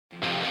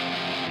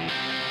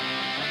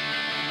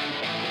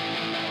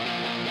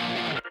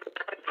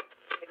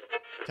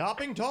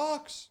Topping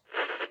Talks.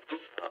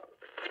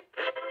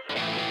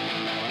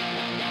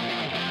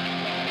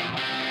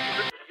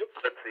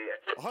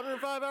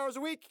 105 hours a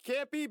week,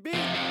 can't be beat.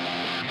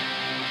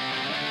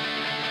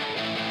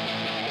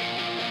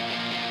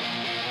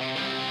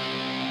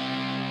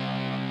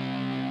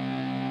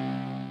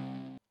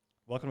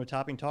 Welcome to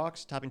Topping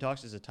Talks. Topping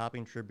Talks is a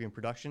Topping Tribune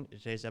production.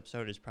 Today's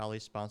episode is proudly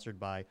sponsored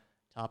by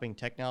Topping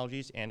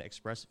Technologies and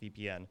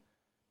ExpressVPN.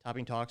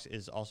 Topping Talks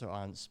is also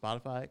on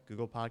Spotify,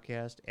 Google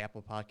Podcast,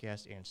 Apple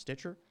Podcast, and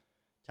Stitcher.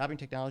 Topping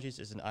Technologies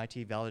is an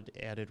IT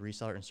value-added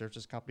reseller and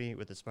services company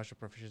with a special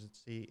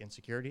proficiency in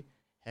security.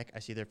 Heck, I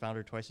see their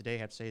founder twice a day. I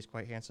have to say he's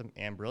quite handsome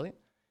and brilliant.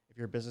 If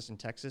you're a business in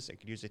Texas and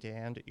could use a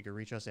hand, you can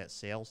reach us at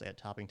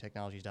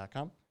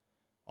sales@toppingtechnologies.com.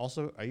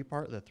 Also, are you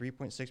part of the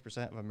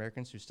 3.6% of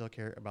Americans who still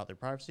care about their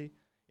privacy?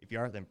 If you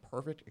are, then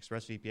perfect.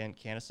 ExpressVPN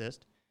can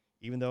assist.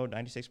 Even though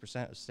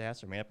 96% of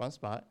stats are made up on the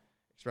spot,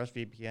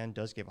 ExpressVPN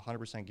does give a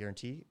 100%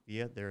 guarantee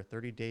via their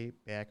 30-day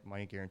back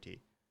money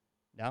guarantee.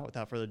 Now,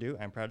 without further ado,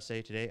 I'm proud to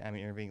say today I'm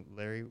interviewing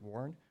Larry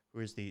Warren,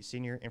 who is the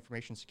Senior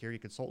Information Security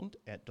Consultant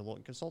at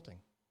Deloitte Consulting.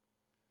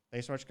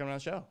 Thanks so much for coming on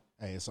the show.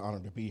 Hey, it's an honor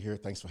to be here.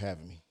 Thanks for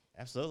having me.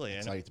 Absolutely.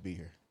 Excited to be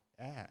here.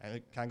 Yeah,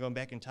 kind of going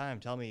back in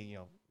time, tell me,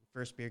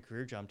 first big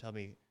career job, tell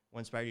me what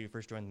inspired you to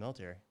first join the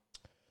military?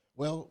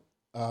 Well,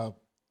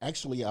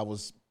 actually,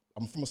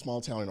 I'm from a small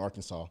town in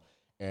Arkansas,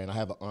 and I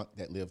have an aunt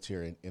that lived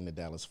here in the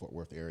Dallas-Fort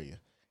Worth area.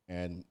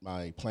 And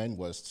my plan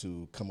was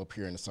to come up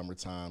here in the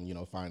summertime,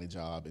 find a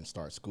job and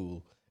start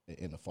school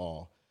in the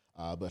fall.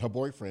 But her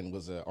boyfriend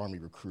was an Army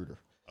recruiter.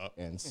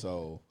 And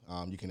so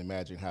you can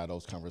imagine how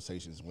those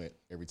conversations went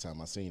every time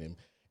I seen him.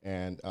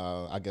 And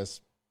I guess,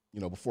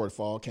 before the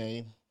fall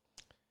came,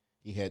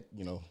 he had,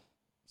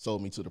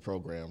 sold me to the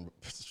program,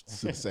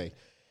 to say.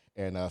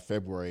 And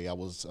February, I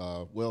was,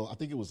 I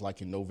think it was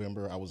like in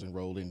November, I was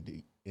enrolled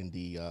in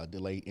the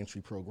delayed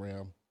entry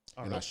program.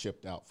 And right. I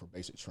shipped out for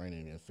basic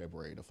training in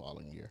February the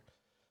following year.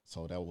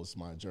 So that was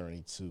my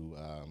journey to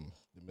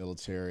the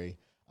military.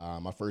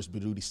 My first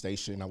duty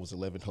station, I was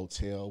 11th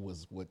Hotel,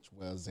 which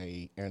was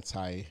a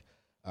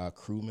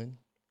anti-crewman.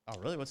 Oh,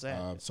 really? What's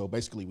that? So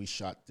basically, we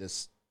shot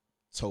this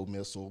TOW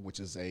missile, which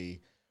is a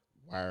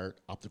wired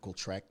optical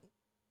track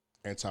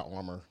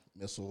anti-armor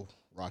missile,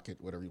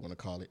 rocket, whatever you want to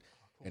call it,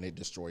 and it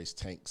destroys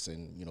tanks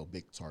and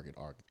big target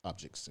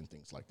objects and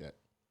things like that.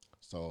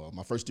 So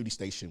my first duty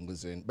station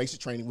was in basic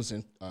training was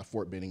in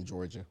Fort Benning,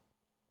 Georgia,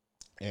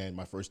 and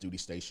my first duty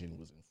station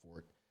was in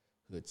Fort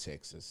Hood,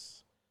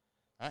 Texas.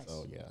 Nice.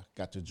 So yeah,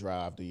 got to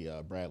drive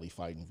the Bradley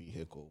fighting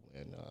vehicle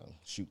and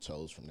shoot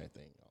tows from that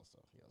thing. Also,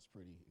 yeah, it's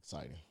pretty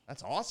exciting.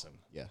 That's awesome.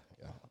 Yeah.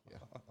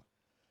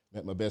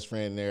 Met my best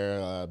friend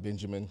there,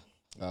 Benjamin.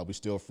 We're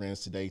still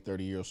friends today,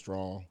 30 years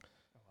strong.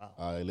 Oh,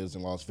 wow. He lives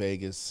in Las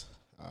Vegas.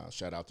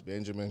 Shout out to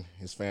Benjamin,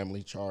 his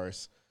family,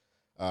 Charles.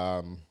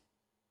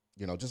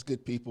 Just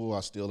good people.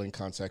 I'm still in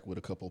contact with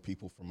a couple of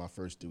people from my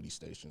first duty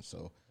station.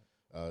 So,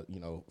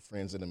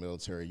 friends in the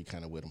military, you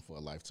kind of with them for a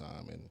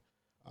lifetime. And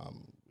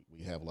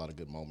we have a lot of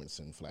good moments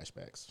and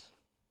flashbacks.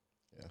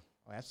 Yeah.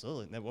 Oh,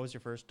 absolutely. And then what was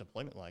your first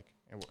deployment like?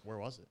 And where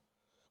was it?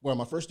 Well,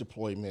 my first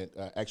deployment,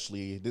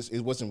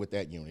 it wasn't with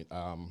that unit.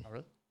 Oh,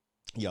 really?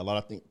 Yeah, a lot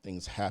of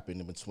things happened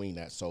in between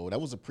that. So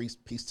that was a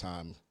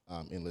peacetime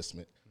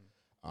enlistment.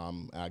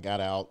 I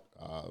got out,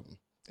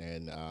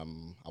 and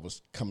I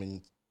was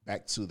coming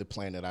back to the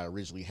plan that I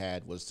originally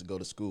had was to go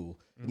to school.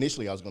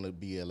 Initially, I was going to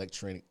be an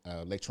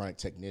electronic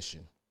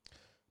technician,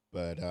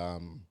 but I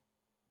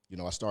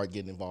started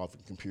getting involved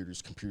in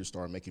computers. Computers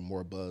started making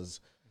more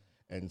buzz,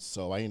 and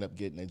so I ended up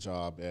getting a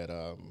job at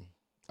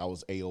I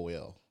was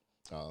AOL,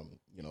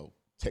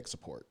 tech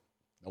support.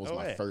 That was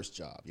my first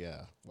job,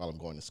 while I'm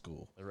going to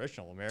school. The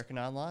original American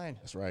Online.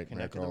 That's right,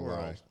 Connected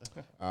American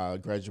Online.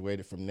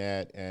 Graduated from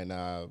that and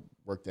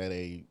worked at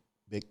a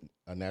big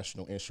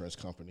national insurance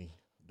company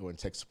doing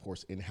tech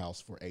supports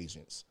in-house for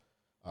agents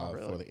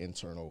for the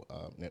internal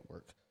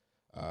network.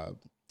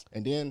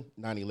 And then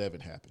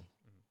 9/11 happened.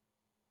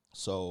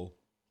 So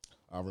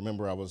I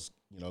remember I was,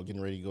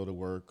 getting ready to go to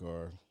work,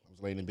 or I was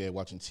laying in bed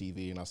watching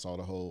TV, and I saw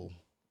the whole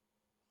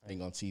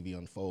thing on TV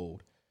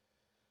unfold.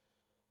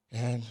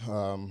 And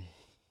a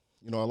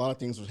lot of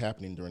things was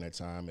happening during that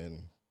time,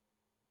 and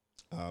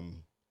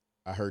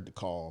I heard the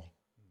call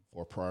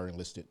for prior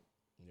enlisted,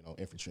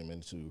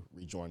 infantrymen to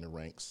rejoin the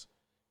ranks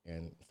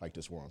and fight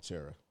this war on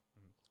terror.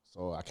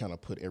 So I kind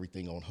of put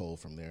everything on hold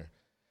from there.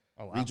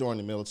 Oh, wow. Rejoined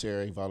the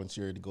military,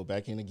 volunteered to go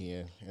back in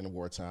again in the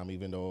wartime,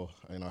 even though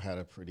I had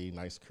a pretty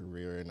nice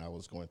career and I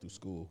was going through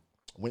school.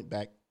 Went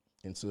back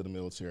into the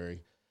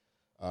military,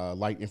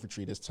 light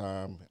infantry this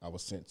time. I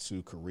was sent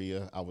to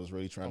Korea. I was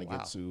really trying to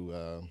get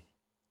to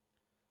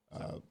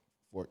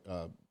Fort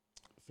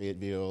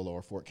Fayetteville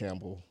or Fort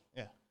Campbell.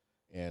 Yeah.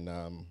 And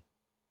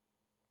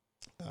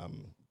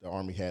the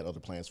Army had other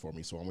plans for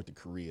me, so I went to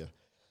Korea,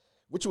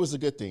 which was a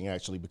good thing,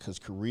 actually, because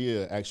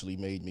Korea actually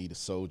made me the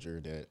soldier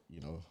that,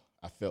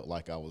 I felt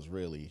like I was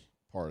really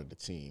part of the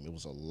team. It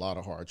was a lot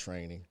of hard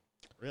training.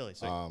 Really?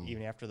 So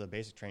even after the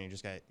basic training, you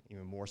just got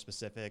even more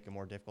specific and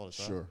more difficult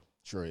as well?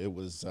 Sure. It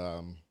was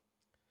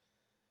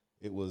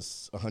it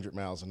was 100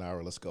 miles an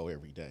hour. Let's go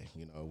every day.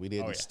 You know, we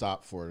didn't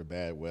stop for the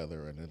bad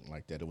weather and anything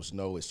like that. There was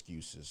no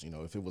excuses. You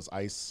know, if it was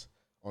ice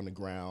on the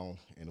ground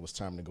and it was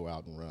time to go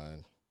out and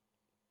run,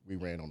 we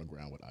ran on the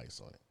ground with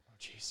ice on it. Oh,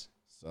 jeez.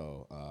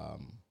 So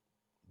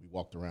we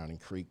walked around in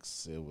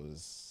creeks.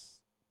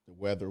 The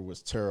weather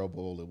was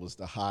terrible. It was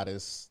the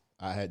hottest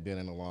I had been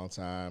in a long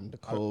time. The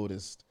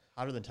coldest.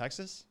 Hotter than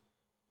Texas?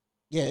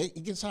 Yeah,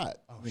 it gets hot.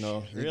 Oh, you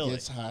know, shit, really? It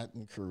gets hot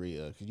in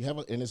Korea.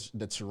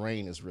 The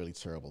terrain is really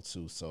terrible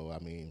too. So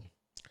I mean,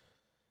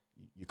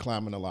 you're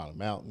climbing a lot of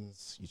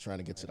mountains. You're trying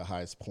to get to the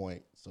highest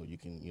point so you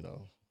can, you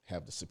know,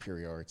 have the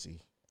superiority.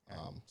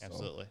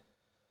 Absolutely.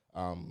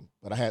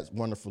 But I had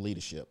wonderful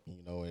leadership,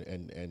 you know,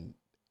 and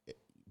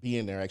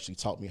being there actually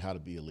taught me how to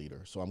be a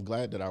leader. So I'm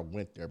glad that I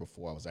went there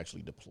before I was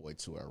actually deployed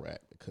to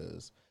Iraq,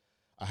 because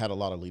I had a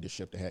lot of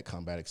leadership that had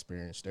combat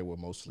experience. They were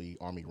mostly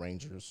Army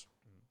Rangers.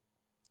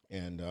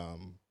 And,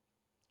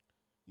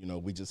 you know,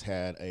 we just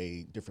had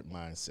a different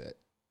mindset.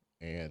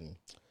 And,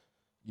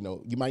 you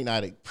know, you might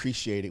not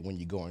appreciate it when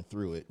you're going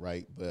through it,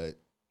 right? But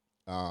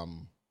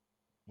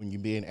when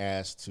you're being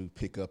asked to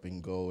pick up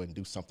and go and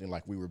do something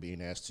like we were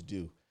being asked to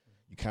do,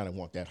 you kind of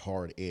want that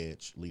hard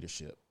edge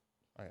leadership.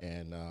 Right.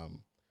 And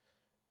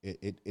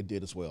it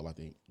did as well, I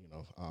think, you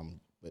know.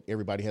 But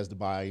everybody has to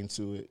buy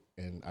into it,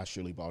 and I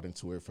surely bought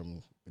into it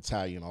from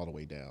battalion all the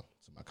way down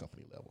to my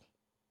company level.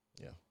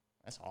 Yeah.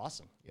 That's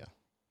awesome. Yeah.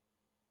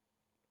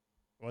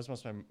 What was the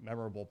most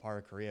memorable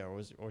part of Korea? What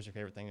was your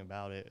favorite thing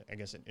about it? I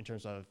guess in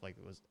terms of, like,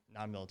 it was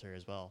non-military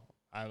as well.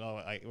 I don't know.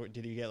 Like,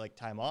 did you get, like,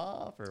 time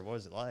off, or what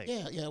was it like?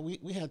 Yeah.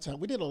 We had time.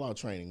 We did a lot of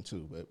training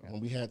too, but when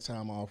we had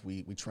time off,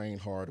 we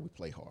trained hard. We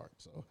played hard.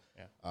 So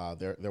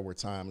there were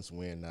times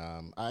when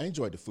I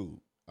enjoyed the food.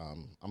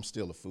 I'm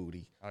still a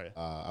foodie. Oh, yeah.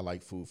 I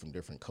like food from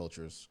different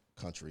cultures,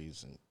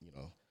 countries, and, you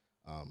know,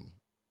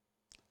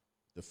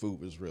 the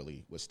food was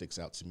really what sticks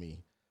out to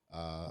me.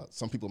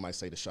 Some people might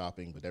say the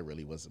shopping, but that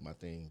really wasn't my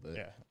thing.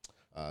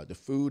 But the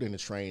food and the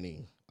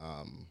training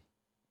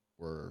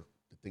were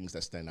the things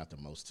that stand out the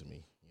most to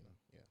me. You know,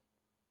 yeah.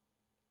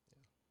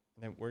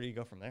 And then where do you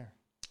go from there?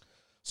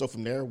 So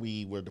from there,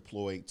 we were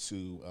deployed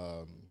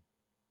to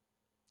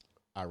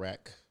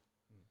Iraq.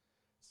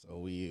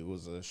 So it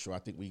was a show. I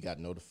think we got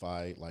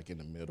notified like in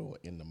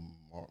the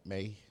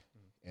May,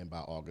 and by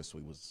August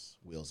we was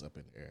wheels up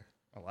in the air.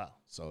 Oh, wow.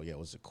 So yeah, it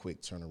was a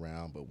quick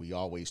turnaround, but we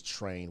always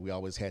trained. We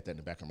always had that in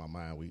the back of my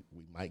mind. We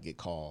might get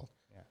called.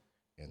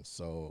 Yeah. And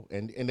so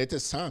and at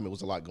this time it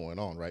was a lot going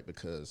on, right?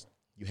 Because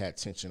you had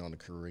tension on the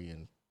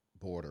Korean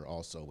border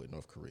also with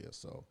North Korea.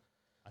 So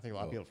I think a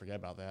lot of people forget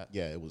about that.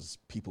 Yeah, it was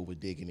people were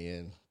digging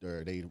in.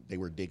 They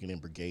were digging in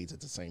brigades at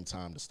the same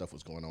time the stuff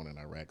was going on in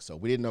Iraq. So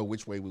we didn't know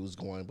which way we was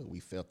going, but we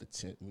felt the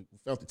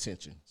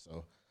tension.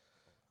 So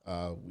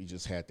we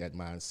just had that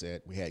mindset.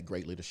 We had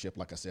great leadership,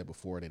 like I said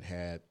before, that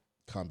had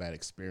combat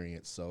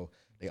experience. So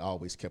they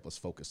always kept us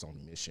focused on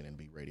the mission and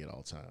be ready at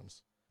all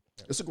times.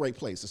 Yeah. It's a great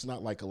place. It's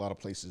not like a lot of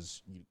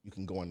places you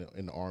can go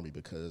in the Army,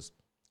 because,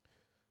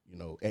 you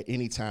know, at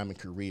any time in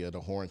Korea, the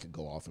horn could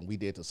go off. And we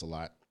did this a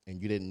lot. And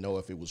you didn't know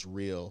if it was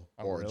real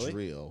or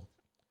drill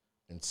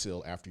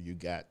until after you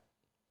got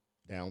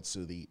down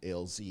to the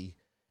LZ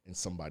and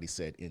somebody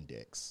said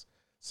index.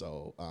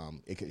 So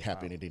it could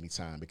happen at any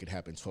time. It could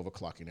happen 12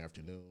 o'clock in the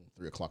afternoon,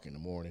 3 o'clock in the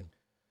morning.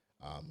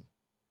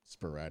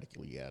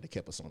 Sporadically, yeah. They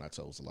kept us on our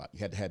toes a lot. You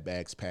had to have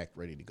bags packed,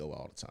 ready to go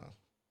all the time.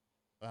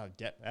 Wow,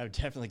 that would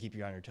definitely keep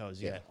you on your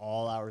toes. Yeah,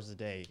 all hours of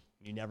the day.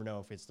 You never know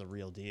if it's the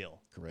real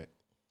deal. Correct.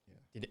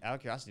 Yeah. Out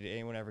of curiosity, did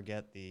anyone ever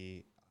get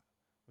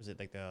was it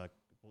like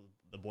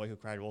the boy who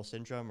cried wolf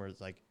syndrome, or it's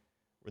like,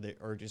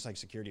 or just like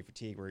security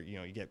fatigue, where, you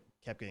know, you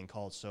kept getting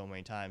called so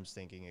many times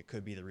thinking it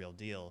could be the real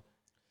deal?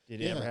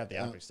 Did you ever have the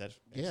opposite?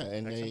 Yeah,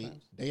 and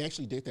they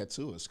actually did that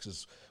to us,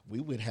 because we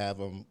would have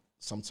them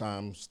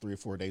sometimes 3 or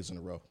 4 days in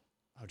a row.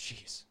 Oh,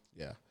 jeez.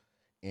 Yeah,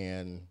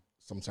 and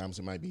sometimes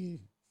it might be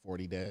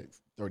 40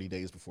 days, 30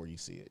 days before you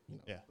see it. You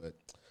know? Yeah, but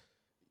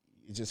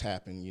it just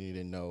happened. You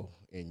didn't know,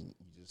 and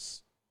you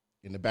just,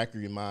 in the back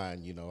of your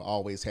mind, you know,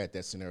 always had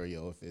that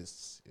scenario. If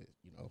it's,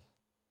 you know,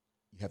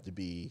 you have to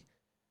be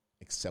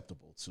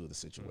acceptable to the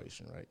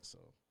situation, right? So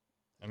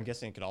I'm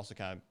guessing it could also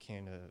kind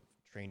of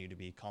train you to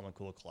be calm and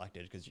cool,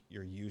 collected, because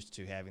you're used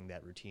to having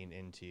that routine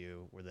into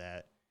you, where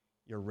that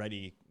you're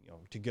ready, you know,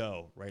 to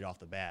go right off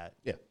the bat.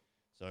 Yeah.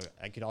 So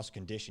I could also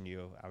condition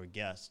you, I would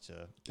guess,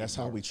 to. That's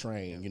how we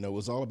train. Yeah. You know, it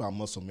was all about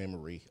muscle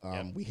memory.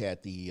 We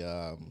had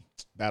the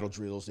battle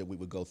drills that we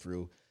would go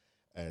through.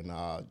 And,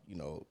 you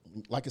know,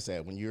 like I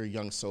said, when you're a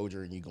young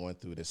soldier and you're going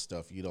through this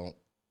stuff, you don't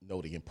know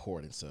the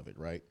importance of it,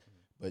 right?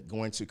 Mm-hmm. But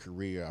going to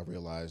Korea, I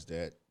realized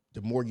that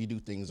the more you do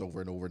things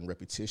over and over in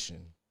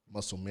repetition,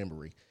 muscle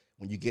memory,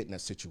 when you get in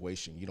that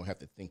situation, you don't have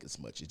to think as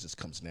much. It just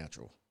comes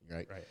natural,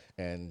 right?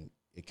 And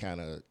it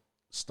kind of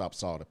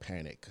stops all the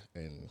panic,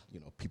 and,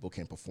 you know, people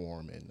can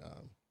perform and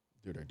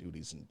do their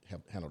duties and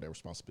handle their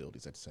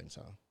responsibilities at the same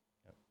time.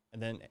 Yep.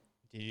 And then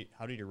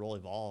how did your role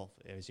evolve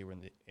as you were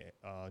in the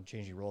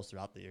changing roles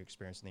throughout your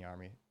experience in the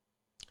Army?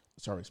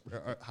 Sorry.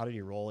 Or how did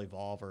your role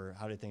evolve, or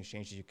how did things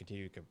change as you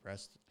continue to Yeah,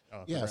 progress?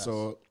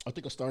 so I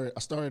think I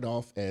started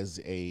off as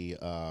a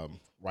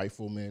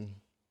rifleman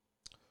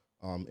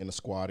in a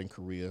squad in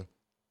Korea,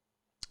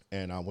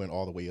 and I went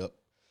all the way up.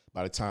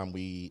 By the time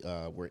we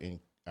were in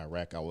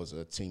Iraq, I was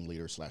a team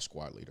leader /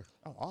 squad leader.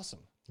 Oh, awesome.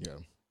 Yeah.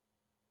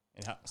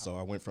 And So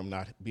I went from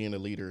not being a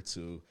leader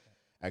to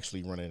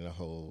actually running a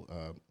whole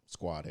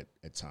squad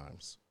at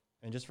times.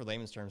 And just for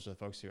layman's terms, for the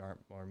folks who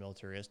aren't more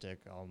militaristic,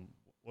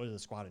 what does the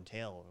squad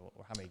entail,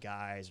 or how many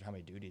guys, or how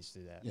many duties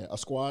do that? Yeah, a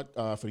squad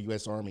for the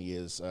U.S. Army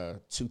is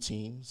 2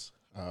 teams,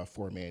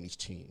 4 man each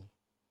team.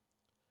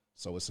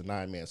 So it's a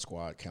 9-man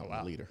squad counting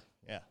the leader.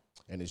 Yeah.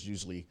 And it's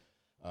usually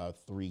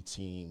 3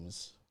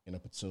 teams in a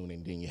platoon,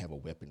 and then you have a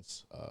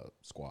weapons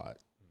squad,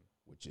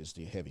 which is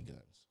the heavy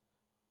guns.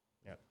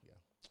 Yep. Yeah.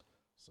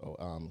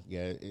 So,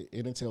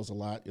 it entails a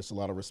lot. It's a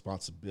lot of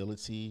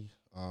responsibility.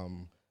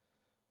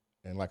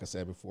 And like I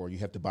said before, you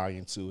have to buy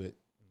into it.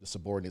 The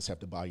subordinates have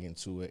to buy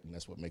into it, and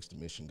that's what makes the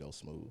mission go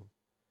smooth.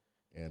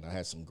 And I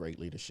had some great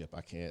leadership.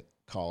 I can't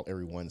call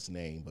everyone's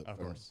name, but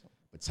from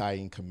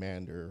battalion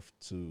commander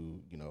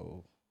to,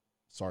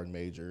 sergeant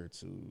major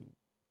to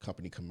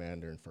company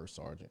commander and first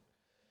sergeant,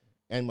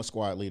 and my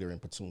squad leader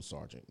and platoon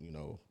sergeant,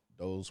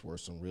 those were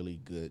some really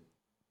good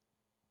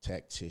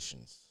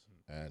tacticians.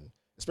 And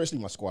especially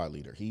my squad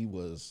leader, he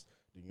was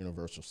the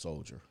universal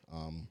soldier.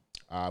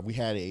 We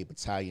had a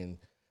battalion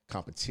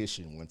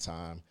competition one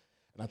time,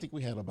 and I think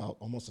we had about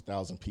almost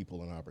 1,000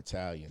 people in our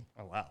battalion.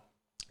 Oh, wow.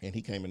 And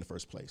he came in the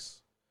first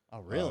place.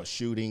 Oh, really?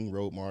 Shooting,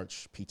 road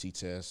march, PT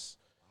tests.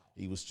 Wow.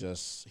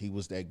 He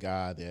was that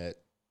guy that,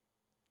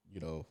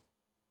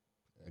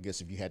 I guess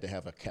if you had to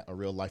have a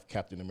real life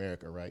Captain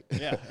America, right?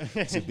 Yeah.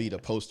 To be the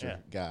poster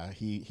guy,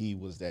 he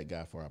was that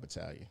guy for our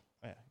battalion.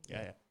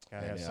 Yeah.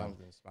 Gotta have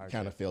something inspired.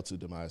 Kind of fell to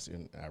demise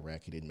in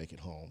Iraq. He didn't make it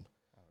home,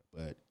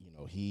 but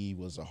he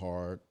was a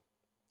hard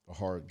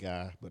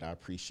guy. But I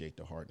appreciate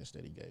the hardness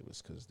that he gave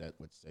us, because that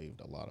what saved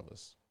a lot of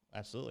us.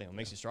 Absolutely, it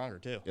makes you stronger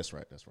too. That's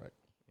right.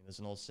 There's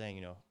an old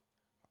saying,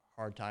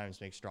 hard times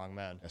make strong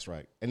men. That's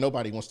right. And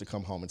nobody wants to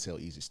come home and tell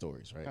easy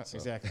stories, right? Oh,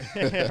 exactly.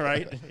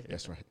 Right?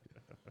 That's right.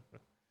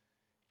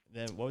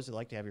 Then what was it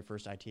like to have your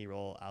first IT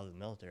role out of the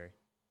military?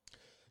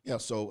 Yeah,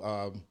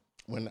 so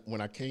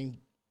when I came,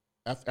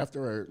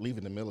 after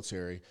leaving the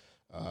military,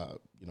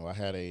 I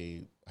had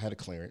a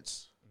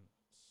clearance.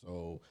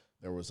 So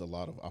there was a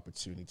lot of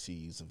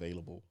opportunities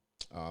available.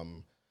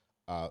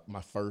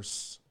 My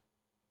first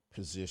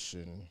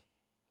position,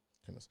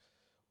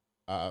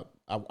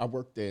 I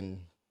worked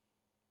in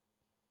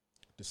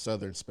the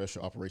Southern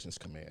Special Operations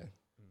Command,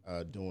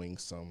 doing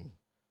some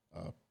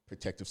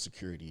protective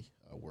security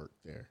work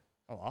there.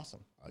 Oh,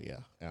 awesome.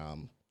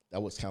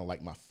 That was kind of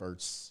like my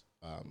first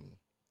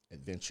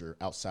adventure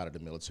outside of the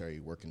military,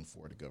 working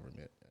for the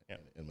government in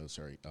a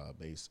military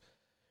base.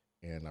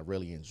 And I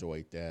really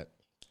enjoyed that.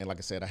 And like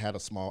I said, I had a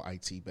small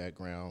IT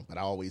background, but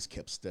I always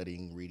kept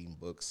studying, reading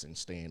books, and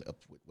staying up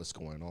with what's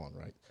going on,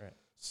 right? Right.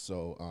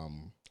 So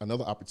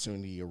another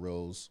opportunity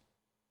arose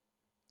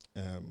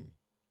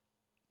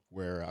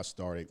where I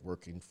started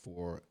working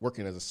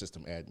as a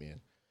system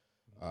admin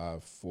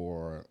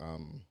for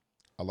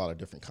a lot of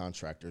different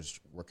contractors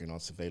working on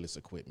surveillance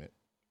equipment.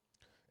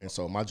 And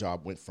so my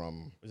job went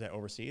from... Was that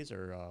overseas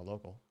or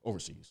local?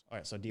 Overseas. All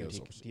right, so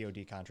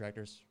DOD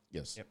contractors?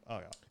 Yes. Yep. Oh,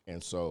 yeah.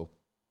 And so,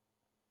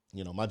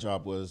 my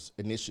job was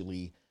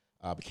initially,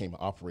 I became an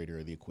operator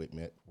of the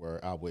equipment,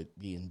 where I would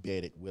be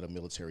embedded with a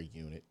military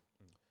unit,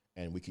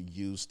 and we could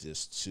use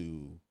this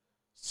to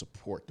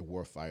support the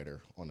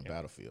warfighter on the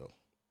battlefield.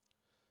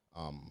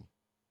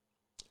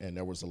 And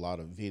there was a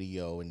lot of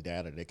video and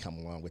data that come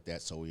along with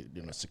that. So,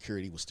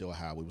 security was still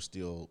high. We were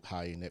still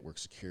high in network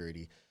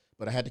security.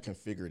 But I had to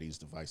configure these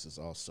devices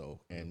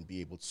also and be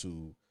able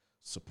to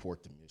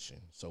support the mission.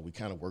 So we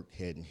kind of worked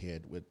head in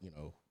head with,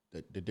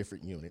 the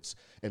different units.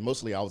 And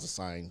mostly I was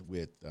assigned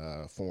with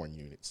foreign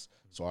units.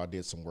 So I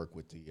did some work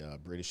with the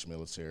British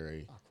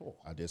military. Oh, cool.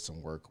 I did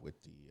some work with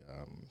the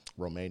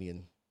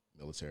Romanian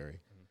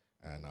military.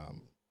 And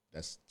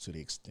that's to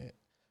the extent.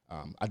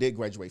 I did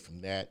graduate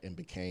from that and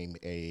became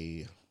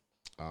a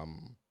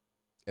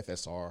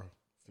FSR,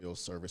 field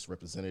service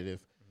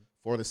representative,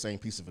 for the same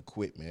piece of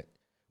equipment,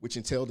 which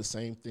entailed the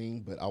same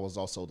thing, but I was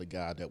also the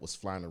guy that was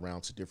flying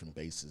around to different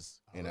bases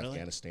in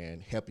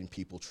Afghanistan, helping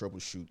people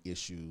troubleshoot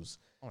issues.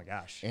 Oh my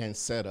gosh. And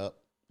set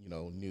up,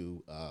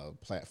 new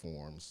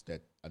platforms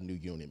that a new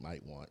unit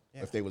might want.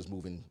 Yeah. If they was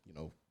moving,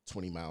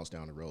 20 miles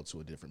down the road to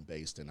a different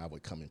base, then I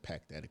would come and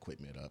pack that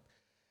equipment up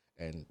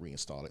and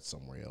reinstall it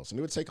somewhere else. And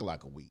it would take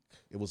like a week.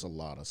 It was a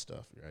lot of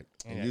stuff, right?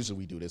 And usually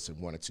we do this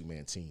in 1 or 2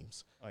 man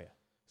teams. Oh, yeah.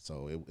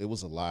 So it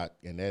was a lot,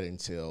 and that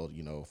entailed,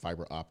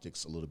 fiber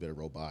optics, a little bit of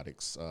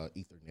robotics,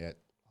 Ethernet,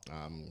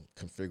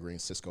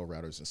 configuring Cisco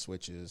routers and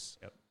switches.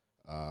 Yep.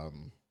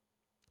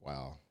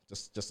 Wow,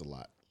 just a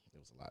lot. It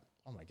was a lot.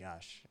 Oh my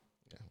gosh.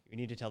 Yeah. You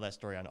need to tell that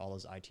story on all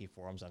those IT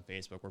forums on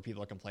Facebook where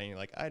people are complaining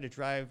like, I had to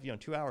drive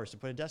 2 hours to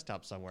put a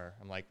desktop somewhere.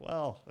 I'm like,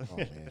 well. Oh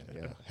man,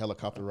 yeah.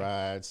 Helicopter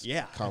rides.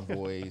 Yeah.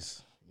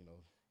 Convoys.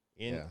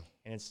 And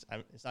it's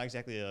not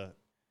exactly a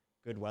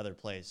good weather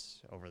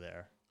place over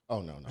there.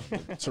 Oh no,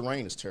 the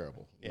terrain is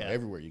terrible. You know, Yeah.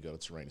 everywhere you go, the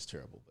terrain is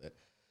terrible. But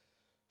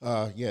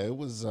yeah, it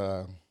was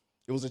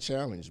a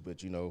challenge,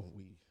 but you know,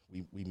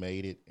 we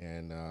made it,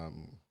 and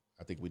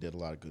I think we did a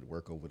lot of good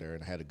work over there,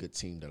 and I had a good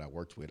team that I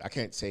worked with. I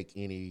can't take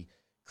any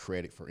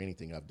credit for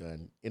anything I've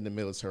done in the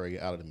military,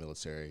 out of the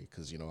military,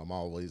 because you know I'm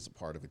always a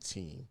part of a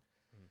team,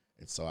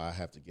 and so I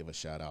have to give a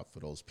shout out for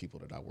those people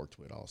that I worked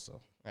with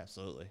also.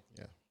 Absolutely.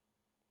 Yeah.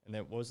 And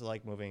then what was it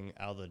like moving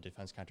out of the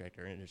defense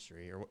contractor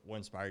industry, or what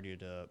inspired you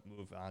to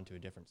move on to a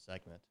different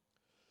segment?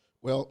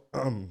 Well,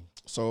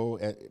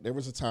 there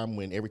was a time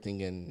when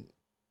everything in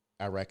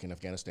Iraq and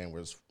Afghanistan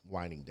was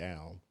winding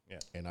down, Yeah.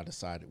 and I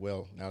decided,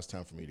 well, now it's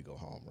time for me to go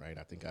home, right?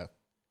 I think I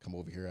come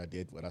over here, I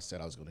did what I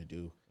said I was going to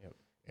do, Yep.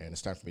 and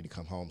it's time for me to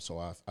come home. So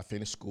I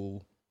finished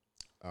school,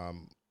 I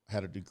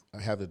have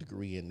a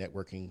degree in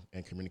networking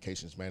and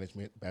communications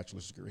management,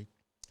 bachelor's degree,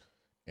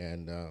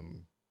 and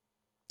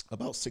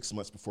about 6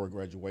 months before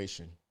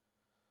graduation,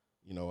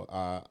 you know,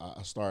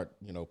 I start,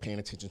 you know, paying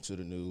attention to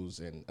the news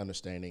and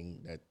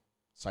understanding that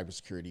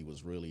cybersecurity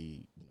was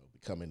really, you know,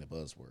 becoming a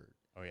buzzword.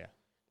 Oh, yeah.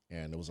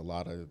 And there was a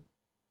lot of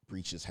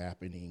breaches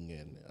happening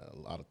and a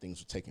lot of things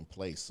were taking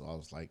place. So I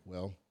was like,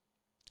 well,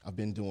 I've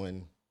been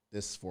doing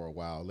this for a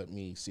while. Let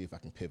me see if I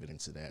can pivot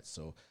into that.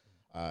 So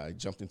I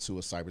jumped into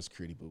a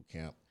cybersecurity boot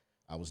camp.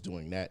 I was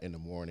doing that in the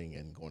morning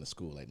and going to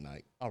school at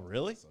night. Oh,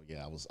 really? So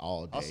yeah, I was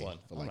all day Hustling.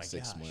 for Oh like my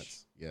 6 gosh.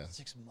 months. Yeah,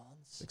 6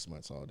 months? 6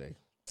 months all day.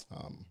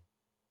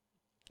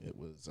 It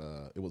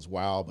was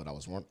wild, but I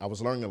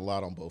was learning a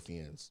lot on both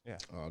ends. Yeah.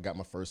 I got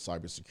my first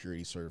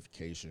cybersecurity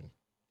certification,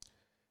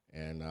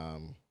 and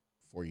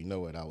before you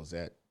know it, I was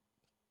at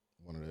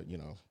one of the, you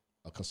know,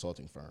 a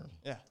consulting firm.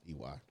 Yeah.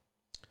 EY.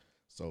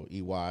 So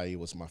EY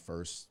was my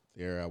first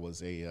there. I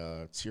was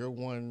a tier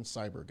 1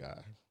 cyber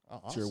guy,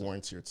 Oh, awesome. tier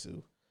 1, tier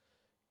 2,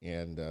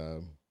 and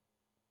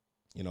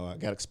you know, I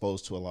got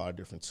exposed to a lot of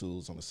different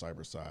tools on the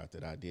cyber side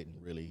that I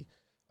didn't really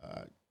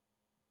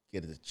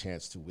get a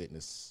chance to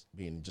witness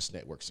being just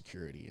network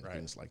security and Right.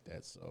 things like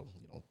that. So,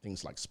 you know,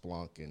 things like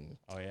Splunk and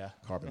Oh, yeah.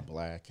 Carbon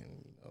Black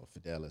and, you know,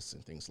 Fidelis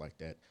and things like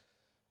that.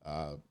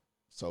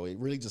 So it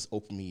really just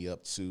opened me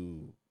up to,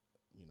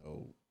 you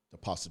know, the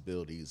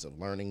possibilities of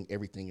learning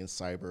everything in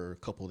cyber,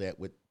 couple that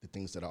with the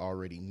things that I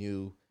already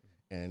knew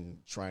and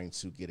trying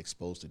to get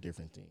exposed to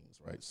different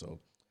things, right? So,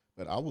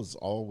 but I was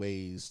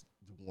always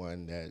the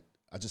one that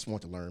I just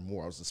wanted to learn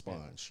more. I was a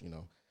sponge, you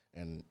know,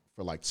 and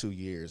for like 2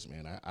 years,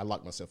 man, I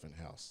locked myself in the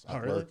house. Oh,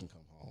 I'd really? work and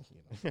come home, you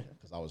know,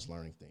 because I was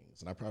learning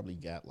things. And I probably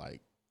got like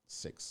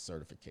 6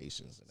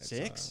 certifications in that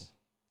 6? time.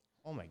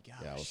 Oh, my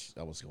gosh.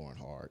 Yeah, I was going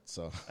hard.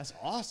 So, That's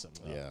awesome,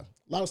 though. yeah,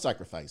 a lot of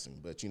sacrificing,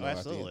 but, you know, Oh, I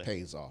think absolutely. it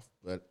pays off.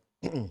 But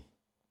Well,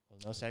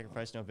 no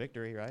sacrifice, no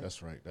victory, right?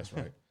 that's right. That's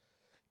right.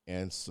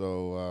 And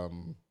so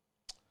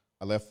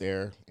I left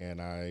there, and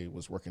I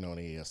was working on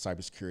a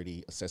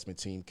cybersecurity assessment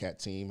team, CAT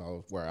team,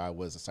 where I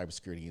was a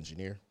cybersecurity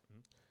engineer.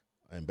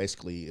 And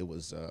basically, it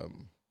was, I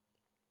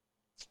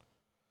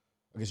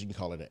guess you can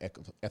call it an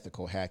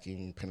ethical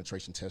hacking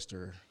penetration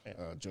tester,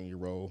 Yeah. junior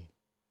role.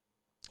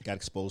 Got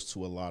exposed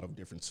to a lot of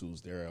different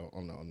tools there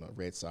on the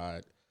red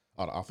side,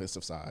 on the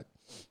offensive side,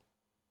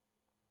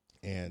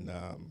 and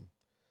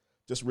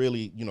just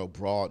really, you know,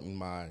 broadened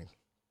my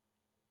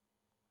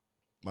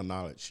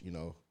knowledge. You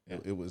know, Yeah.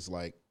 it was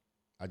like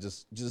I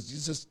just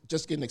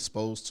getting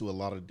exposed to a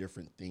lot of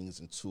different things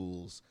and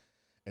tools,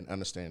 and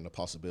understanding the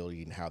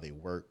possibility and how they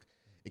work.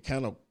 It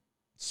kind of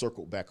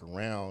circled back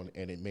around,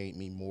 and it made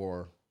me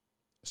more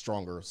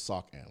stronger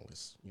SOC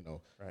analyst. You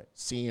know, Right.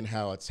 seeing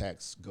how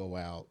attacks go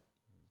out,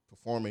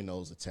 performing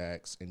those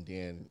attacks, and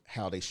then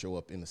how they show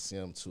up in the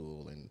SIM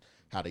tool and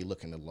how they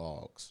look in the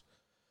logs.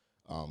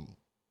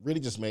 Really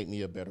just made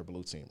me a better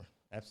blue teamer.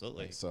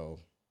 Absolutely. And so,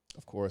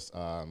 of course,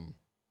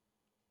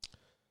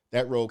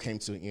 that role came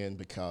to an end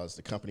because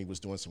the company was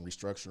doing some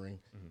restructuring.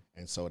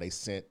 And so they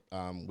sent,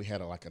 we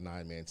had like a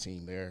 9-man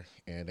team there,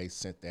 and they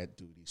sent that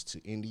duties to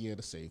India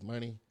to save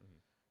money.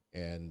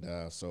 And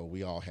so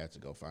we all had to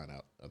go find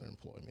out other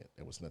employment.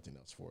 There was nothing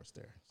else for us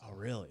there. So Oh,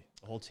 really?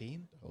 The whole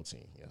team? the whole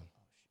team, yeah.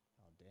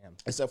 Oh, damn.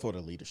 Except for the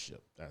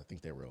leadership. I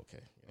think they were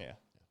okay. Yeah.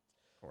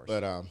 Of course.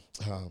 But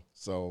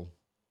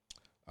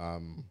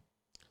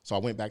so I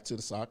went back to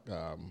the SOC.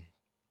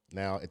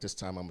 Now at this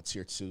time I'm a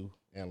tier 2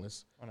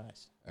 analyst, Oh,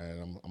 nice.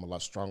 and I'm a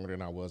lot stronger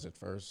than I was at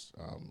first.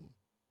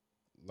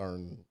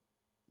 Learned,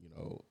 you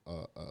know,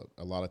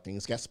 a lot of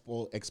things. Got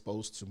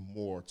exposed to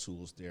more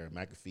tools there: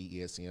 McAfee,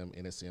 ESM,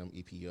 NSM,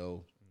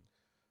 EPO.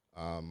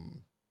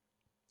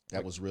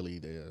 That was really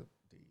the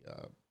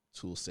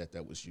tool set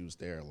that was used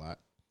there a lot.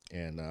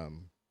 And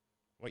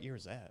What year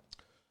was that?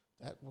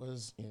 that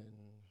was in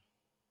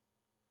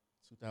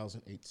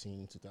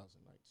 2018,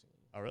 2019.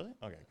 Oh, really?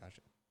 Okay,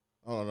 gotcha.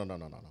 Oh, no.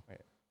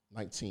 Wait.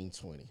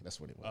 1920.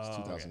 That's what it was. Oh,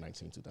 okay.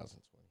 2019,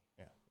 2020.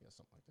 Yeah. Yeah,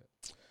 something like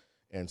that.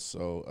 And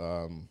so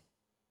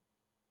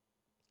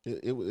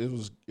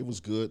it was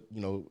good,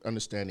 you know,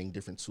 understanding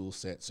different tool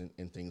sets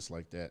and things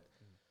like that,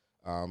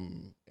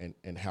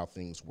 and how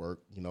things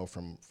work. You know,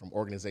 from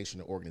organization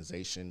to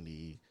organization,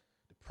 the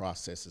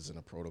processes and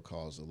the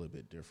protocols are a little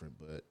bit different,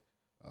 but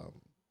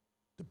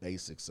the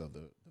basics of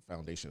the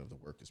foundation of the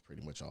work is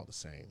pretty much all the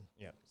same.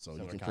 Yeah. So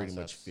Similar you can pretty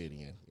much concepts. fit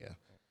in,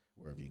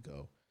 wherever you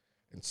go.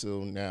 And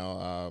so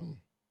now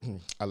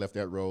I left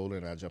that role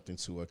and I jumped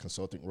into a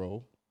consulting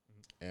role,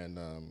 and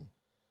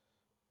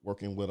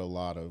working with a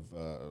lot of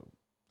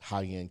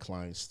high-end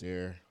clients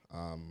there.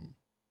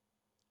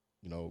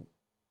 You know,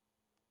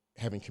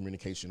 having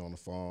communication on the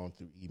phone,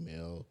 through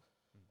email,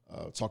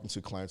 talking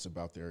to clients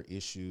about their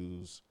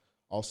issues,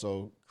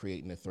 also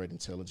creating a threat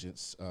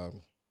intelligence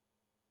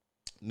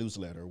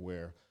newsletter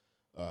where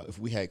if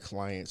we had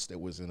clients that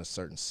was in a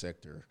certain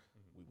sector,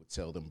 we would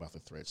tell them about the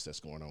threats that's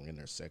going on in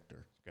their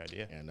sector. Good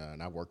idea.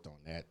 And I worked on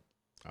that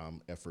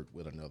effort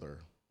with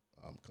another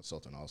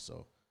consultant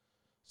also.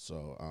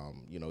 So,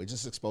 you know, it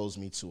just exposed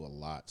me to a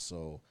lot.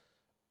 So,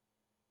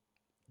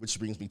 which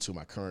brings me to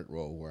my current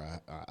role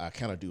where I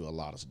kind of do a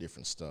lot of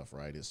different stuff,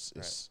 right?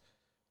 It's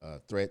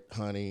threat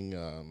hunting,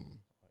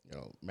 you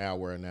know,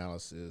 malware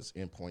analysis,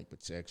 endpoint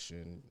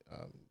protection,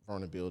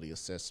 vulnerability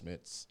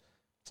assessments,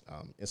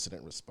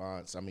 incident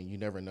response. I mean, you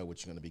never know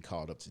what you're going to be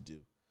called up to do.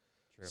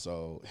 True.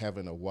 So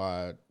having a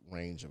wide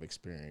range of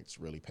experience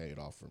really paid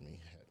off for me,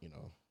 you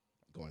know,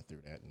 going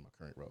through that in my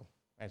current role.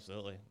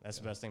 Absolutely. That's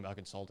the best thing about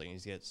consulting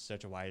is you get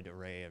such a wide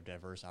array of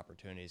diverse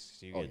opportunities.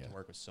 So you get to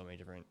work with so many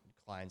different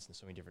clients in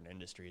so many different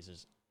industries.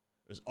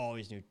 There's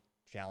always new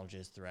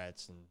challenges,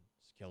 threats, and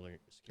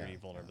security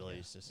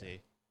vulnerabilities to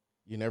see.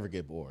 You never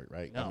get bored,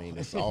 right? No. I mean,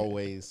 it's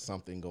always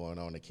something going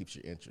on that keeps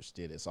you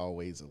interested. It's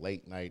always a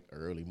late night or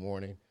early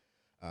morning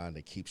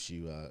that keeps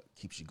you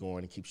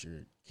going and keeps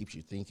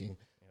you thinking.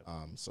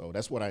 Yep. So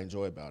that's what I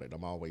enjoy about it.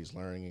 I'm always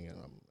learning, and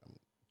I'm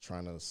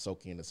trying to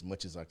soak in as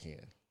much as I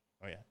can.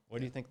 Oh, yeah. What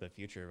do you think the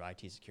future of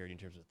IT security in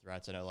terms of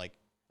threats? I know, like,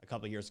 a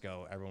couple of years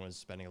ago, everyone was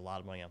spending a lot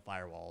of money on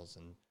firewalls,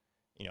 and,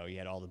 you know, you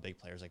had all the big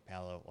players like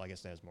Palo. Well, I guess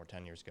that was more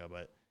 10 years ago,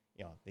 but,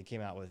 you know, they came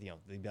out with, you know,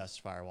 the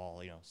best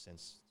firewall, you know,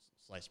 since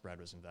sliced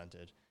bread was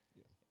invented.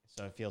 Yeah.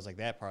 So it feels like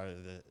that part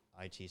of the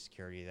IT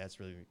security,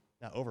 that's really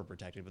not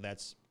overprotected, but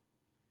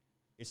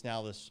it's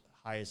now this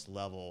highest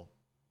level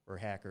for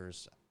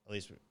hackers, at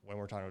least when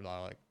we're talking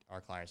about like our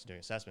clients doing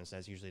assessments,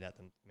 that's usually not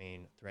the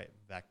main threat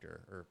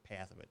vector or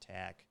path of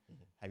attack.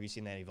 Mm-hmm. Have you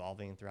seen that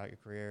evolving throughout your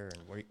career,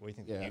 and what do you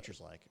think the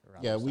future's like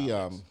around those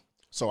topics?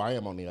 So I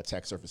am on the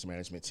attack surface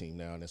management team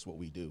now, and that's what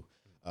we do.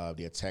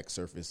 The attack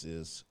surface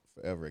is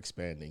forever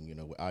expanding, you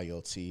know, with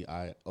IoT,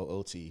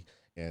 IOOT,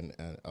 and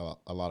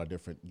a lot of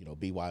different, you know,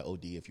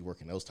 BYOD if you work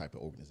in those type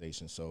of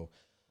organizations. So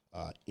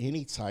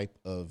any type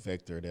of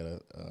vector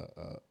that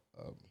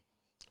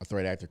a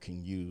threat actor can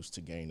use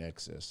to gain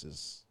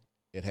access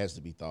it has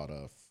to be thought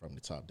of from the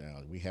top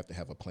down. We have to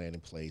have a plan in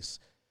place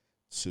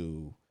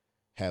to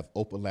have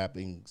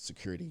overlapping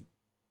security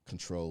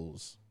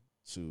controls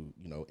to,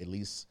 you know, at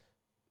least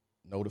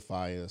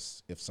notify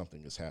us if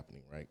something is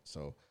happening, right?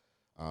 So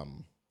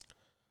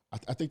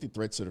I think the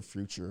threats of the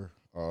future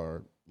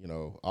are, you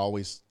know, I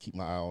always keep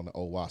my eye on the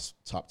OWASP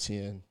top 10.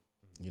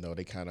 Mm-hmm. You know,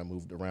 they kind of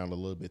moved around a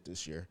little bit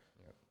this year.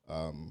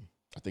 Yep.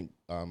 I think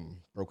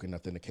broken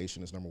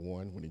authentication is number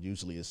one when it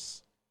usually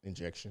is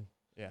injection.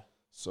 Yeah.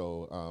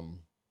 So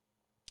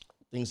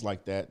things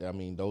like that, I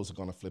mean, those are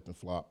going to flip and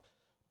flop.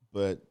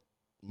 But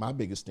my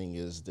biggest thing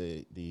is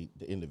the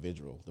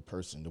individual, the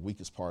person, the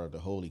weakest part of the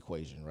whole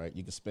equation, right?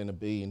 You can spend $1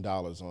 billion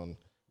on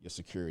your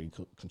security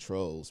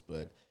controls,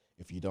 but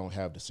if you don't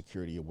have the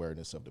security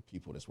awareness of the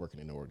people that's working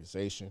in the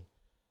organization,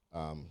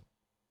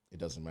 it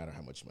doesn't matter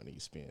how much money you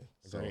spend.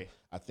 Agree. So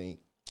I think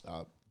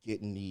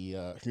getting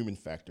the human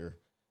factor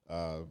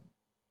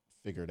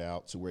figured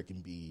out to where it can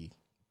be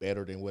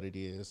better than what it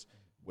is,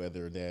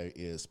 whether that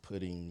is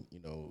putting, you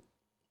know,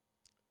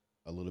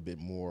 a little bit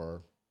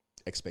more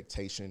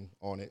expectation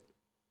on it.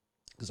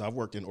 Because I've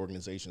worked in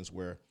organizations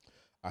where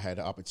I had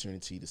the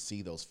opportunity to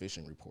see those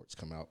phishing reports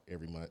come out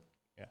every month.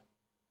 Yeah.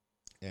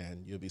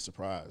 And you'll be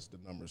surprised the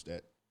numbers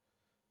that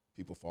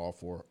people fall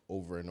for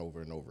over and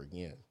over and over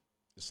again.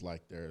 It's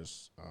like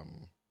there's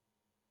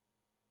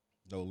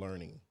no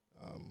learning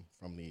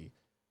from the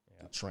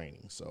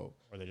training. So,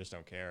 or they just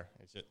don't care.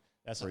 It's just,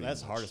 that's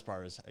the hardest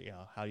part is, you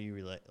know, how do you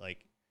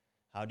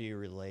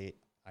relate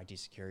IT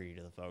security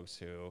to the folks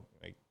who,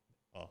 like,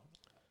 well,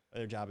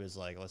 their job is,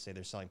 like, let's say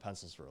they're selling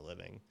pencils for a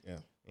living. Yeah.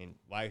 I mean,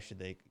 why should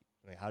they,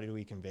 like, how do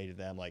we convey to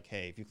them, like,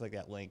 hey, if you click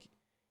that link,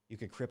 you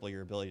could cripple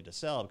your ability to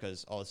sell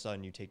because all of a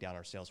sudden you take down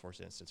our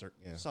Salesforce instance or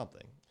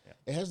something. Yeah.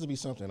 It has to be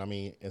something. I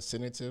mean,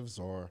 incentives,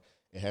 or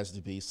it has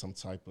to be some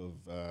type of,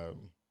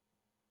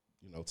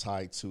 you know,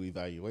 tied to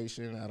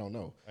evaluation. I don't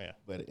know. Oh, yeah.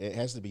 But it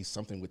has to be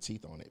something with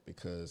teeth on it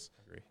because,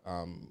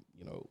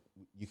 you know,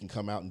 you can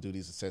come out and do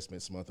these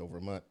assessments month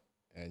over month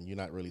and you're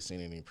not really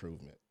seeing any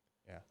improvement.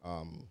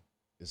 Yeah.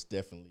 It's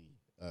definitely,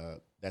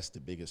 that's the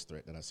biggest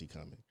threat that I see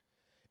coming.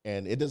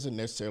 And it doesn't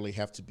necessarily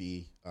have to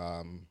be,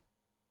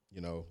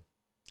 you know,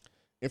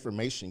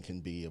 information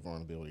can be a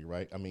vulnerability,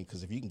 right? I mean,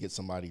 because if you can get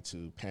somebody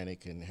to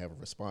panic and have a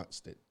response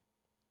that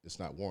it's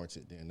not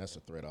warranted, then that's a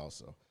threat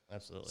also.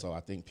 Absolutely. So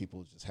I think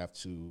people just have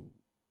to,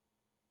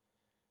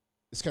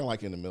 it's kind of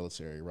like in the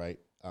military, right?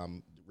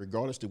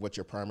 Regardless of what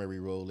your primary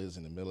role is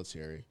in the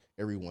military,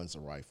 everyone's a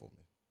rifleman.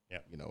 Yeah.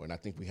 You know, and I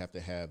think we have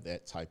to have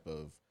that type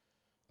of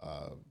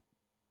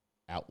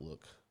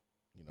outlook,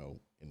 you know,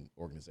 in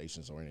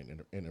organizations or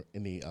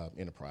in the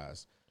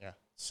enterprise. Yeah.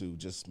 To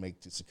just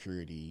make the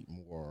security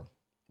more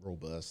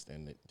robust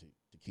and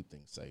to keep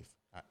things safe,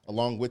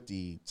 along with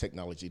the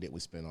technology that we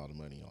spend all the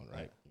money on,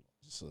 right?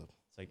 It's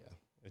like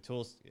the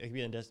tools, it can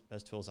be the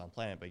best tools on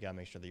planet, but you got to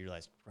make sure they're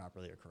utilized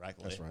properly or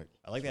correctly. That's right.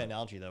 I like that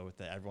analogy, though, with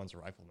the everyone's a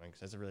rifleman,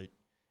 because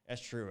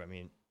that's true. I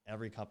mean,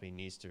 every company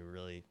needs to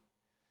really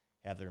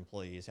have their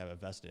employees have a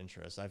vested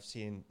interest. I've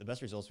seen the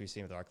best results we've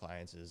seen with our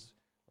clients is,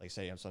 like,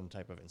 say, you have some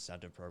type of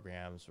incentive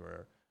programs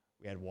where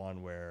we had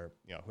one where,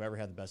 you know, whoever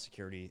had the best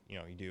security, you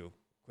know, you do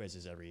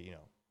quizzes every, you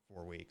know,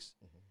 4 weeks.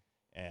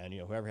 And, you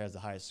know, whoever has the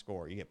highest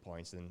score, you get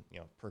points. And, you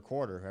know, per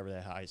quarter, whoever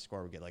that highest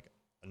score would get like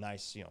a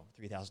nice, you know,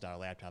 $3,000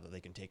 laptop that they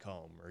can take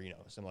home, or, you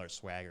know, similar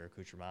swag or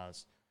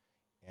accoutrements.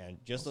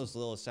 And just those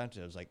little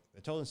incentives, like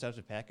the total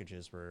incentive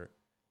packages were,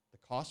 the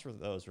cost for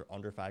those were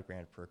under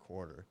 $5,000 per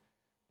quarter.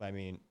 But I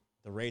mean,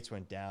 the rates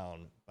went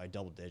down by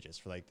double digits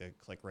for like the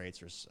click rates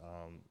for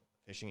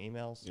phishing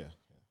emails. Yeah.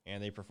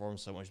 And they perform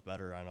so much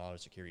better on all the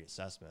security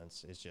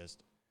assessments. It's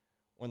just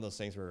one of those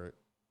things where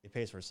it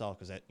pays for itself,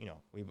 because that, you know,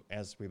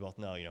 as we both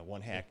know, you know,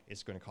 one hack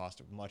is going to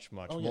cost much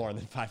more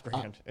than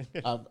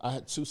 $5,000. I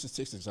had two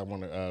statistics I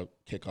want to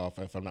kick off,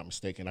 if I'm not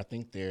mistaken. I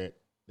think the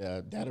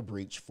data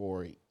breach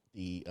for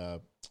the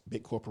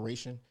big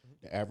corporation,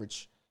 the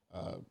average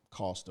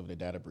cost of the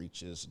data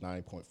breach is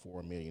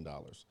 $9.4 million,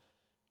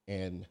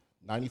 and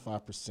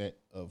 95%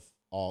 of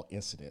all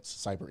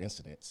incidents, cyber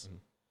incidents,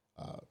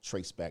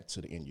 trace back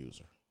to the end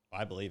user.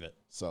 I believe it.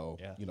 So,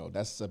 you know,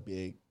 that's a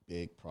big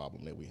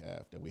problem that we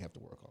have to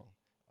work on.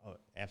 Oh,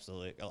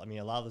 absolutely. I mean,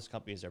 a lot of those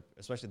companies are,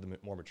 especially the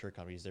more mature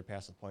companies, they're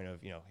past the point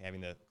of, you know,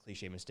 having the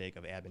cliche mistake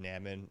of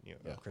admin, you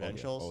know,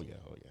 credentials. Oh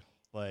yeah.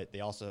 But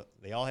they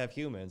all have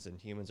humans, and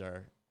humans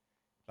are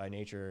by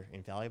nature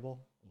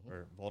infallible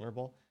or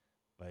vulnerable.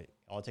 But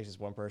all it takes is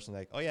one person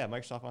like, oh yeah,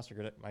 Microsoft wants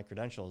my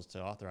credentials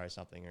to authorize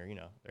something, or, you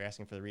know, they're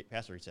asking for the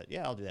password reset.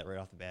 Yeah, I'll do that right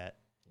off the bat.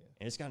 Yeah.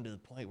 And it's gotten to the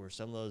point where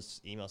some of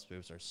those email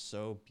spoofs are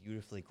so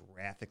beautifully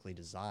graphically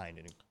designed,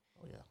 and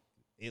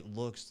it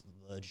looks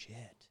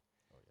legit.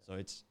 So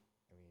it's,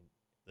 I mean,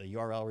 the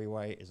URL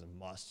rewrite is a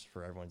must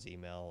for everyone's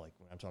email, like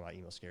when I'm talking about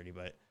email security,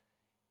 but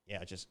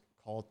yeah, just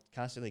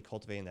constantly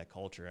cultivating that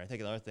culture. And I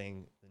think another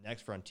thing, the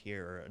next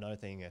frontier, or another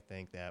thing I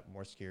think that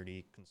more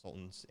security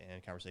consultants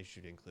and conversations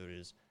should include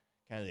is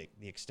kind of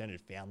the extended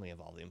family of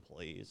all the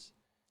employees,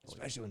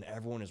 especially when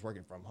everyone is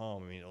working from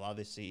home. I mean, a lot of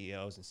the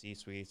CEOs and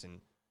C-suites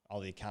and all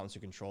the accountants who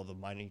control the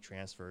money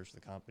transfers to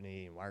the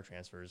company and wire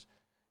transfers,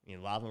 I mean,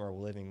 a lot of them are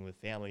living with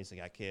families, they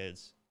got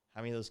kids.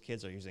 How many of those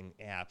kids are using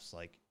apps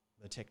like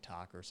the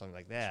TikTok or something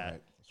like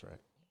that? That's right.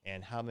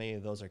 And how many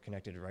of those are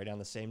connected right on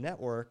the same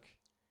network?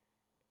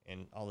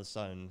 And all of a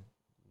sudden,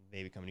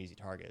 they become an easy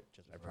target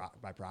just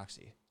by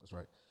proxy. That's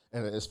right.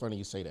 And it's funny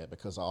you say that,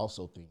 because I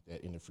also think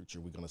that in the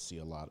future we're going to see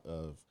a lot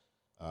of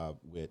how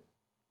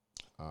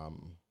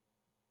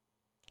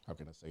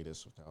can I say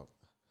this without,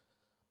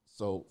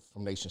 so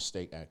from nation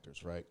state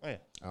actors, right? Oh yeah.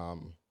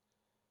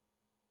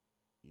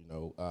 You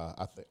know,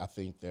 I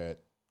think that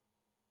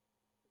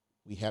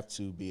we have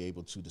to be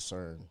able to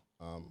discern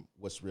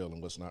what's real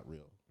and what's not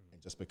real.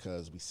 And just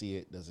because we see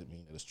it doesn't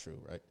mean that it's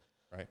true, right?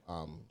 Right.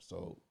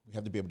 So we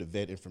have to be able to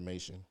vet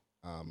information,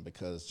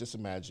 because just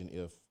imagine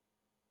if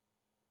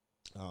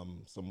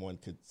someone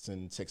could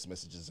send text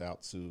messages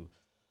out to,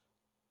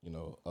 you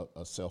know,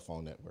 a cell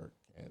phone network,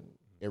 and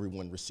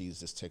everyone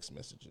receives this text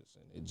messages,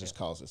 and it just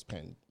causes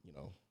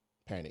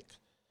panic.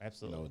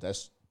 Absolutely. You know,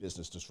 that's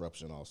business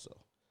disruption also.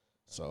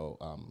 So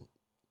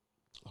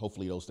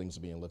hopefully those things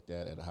are being looked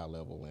at a high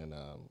level, and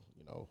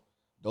you know,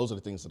 those are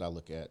the things that I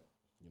look at,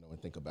 you know,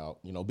 and think about.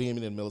 You know, being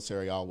in the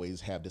military, I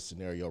always have this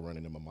scenario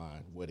running in my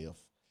mind. What if?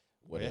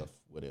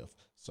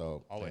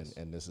 So always.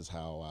 And this is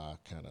how I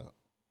kind of,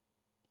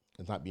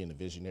 it's not being a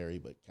visionary,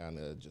 but kind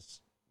of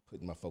just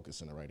putting my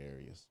focus in the right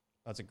areas.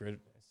 It's a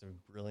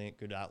brilliant,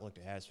 good outlook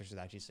to have, especially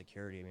with IT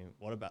security. I mean,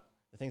 what about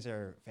the things that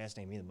are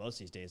fascinating me the most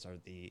these days are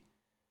the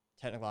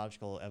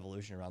technological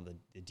evolution around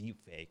the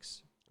deep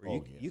fakes,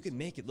 where you can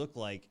make it look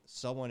like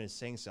someone is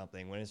saying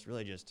something when it's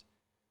really just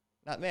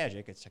not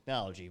magic, it's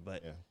technology,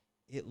 but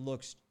it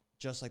looks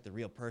just like the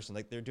real person.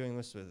 Like they're doing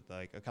this with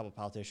like a couple of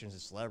politicians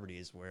and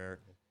celebrities,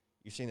 where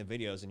you're seeing the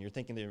videos and you're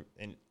thinking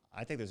and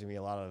I think there's gonna be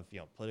a lot of, you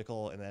know,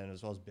 political and then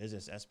as well as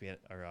business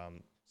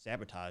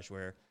sabotage,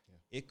 where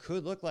it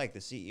could look like the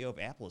CEO of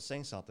Apple is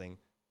saying something,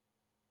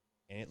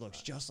 and it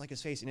looks just like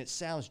his face, and it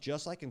sounds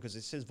just like him because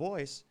it's his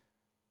voice,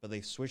 but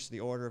they've switched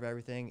the order of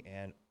everything,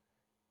 and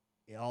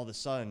all of a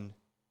sudden,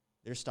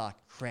 their stock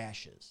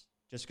crashes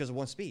just because of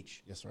one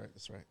speech. That's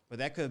right. But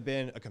that could have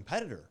been a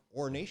competitor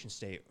or a nation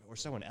state or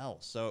someone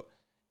else. So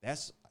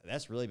that's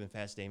really been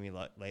fascinating me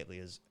lately,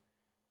 is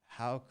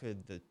how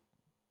could the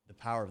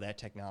power of that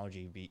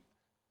technology be?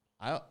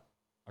 I'm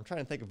trying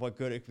to think of what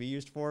good it could be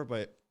used for,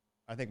 but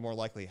I think more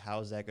likely, how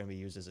is that going to be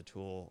used as a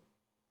tool?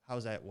 How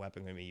is that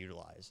weapon going to be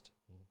utilized?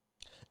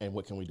 And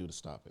what can we do to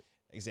stop it?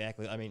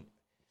 Exactly. I mean,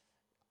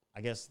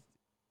 I guess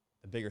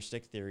the bigger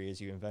stick theory is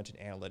you invent an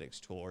analytics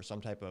tool or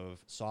some type of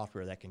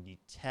software that can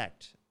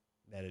detect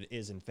that it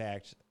is in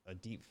fact a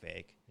deep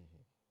fake.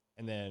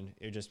 And then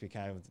it would just be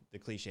kind of the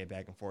cliche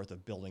back and forth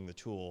of building the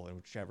tool, and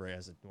whichever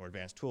has a more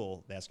advanced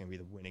tool, that's going to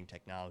be the winning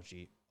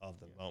technology of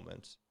the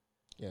moment.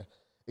 Yeah.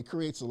 It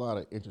creates a lot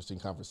of interesting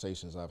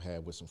conversations I've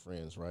had with some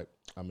friends, right?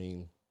 I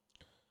mean,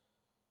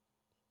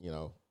 you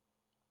know,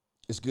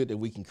 it's good that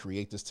we can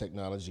create this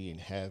technology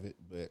and have it,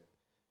 but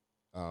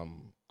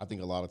I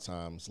think a lot of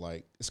times,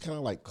 like, it's kind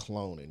of like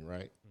cloning,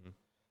 right?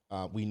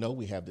 We know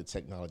we have the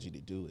technology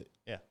to do it.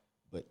 Yeah.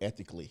 But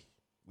ethically,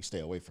 we stay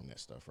away from that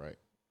stuff, right?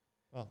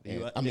 Well,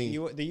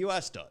 the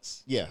U.S.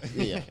 does. Yeah,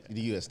 the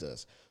U.S.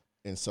 does.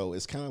 And so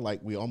it's kind of like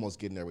we're almost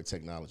getting there with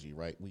technology,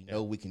 right? We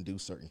know we can do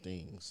certain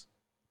things,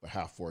 but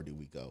how far do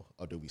we go?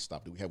 Or do we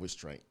stop? Do we have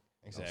restraint?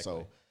 Exactly.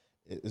 So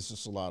it's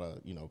just a lot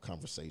of,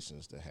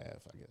 conversations to have,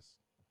 I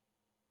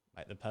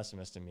guess. The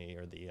pessimist in me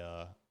or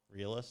the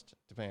realist,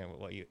 depending on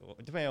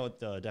what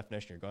the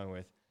definition you're going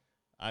with,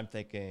 I'm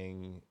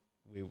thinking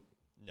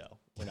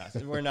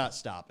we're not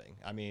stopping.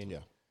 I mean,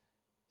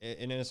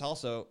 and it's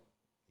also,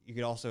 you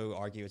could also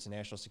argue it's a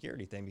national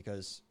security thing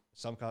because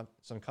some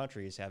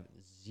countries have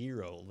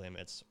zero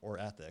limits or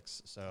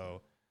ethics.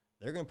 So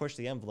they're going to push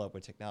the envelope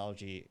with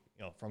technology,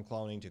 from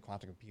cloning to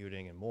quantum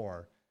computing and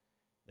more.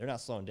 They're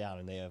not slowing down,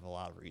 and they have a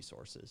lot of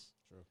resources.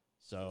 True.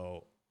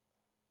 So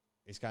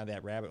it's kind of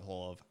that rabbit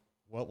hole of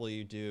what will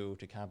you do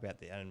to combat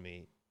the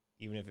enemy,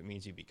 even if it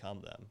means you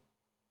become them.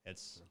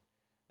 That's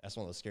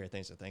one of the scary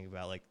things to think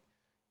about. Like,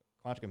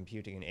 quantum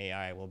computing and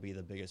AI will be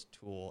the biggest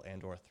tool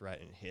and or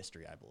threat in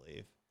history, I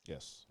believe.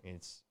 Yes. I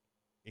mean,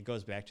 it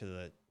goes back to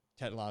the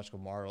technological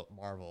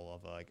marvel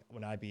of like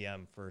when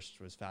IBM first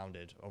was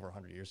founded over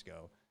 100 years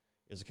ago.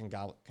 It was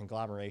a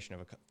conglomeration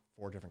of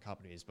 4 different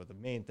companies, but the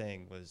main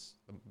thing was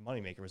the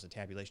moneymaker was the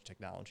tabulation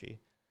technology,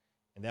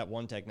 and that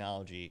one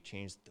technology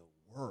changed the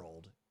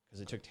world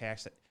because it took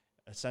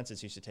a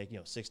census used to take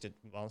 6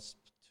 months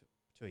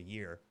to a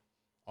year.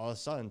 All of a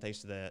sudden, thanks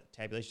to the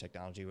tabulation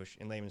technology, which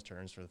in layman's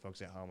terms for the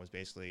folks at home was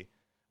basically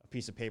a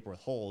piece of paper with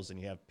holes, and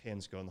you have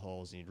pins go in the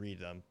holes, and you'd read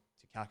them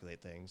to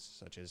calculate things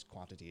such as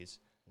quantities.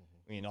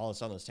 I mean, all of a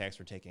sudden, those tasks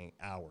were taking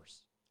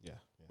hours. Yeah.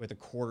 With a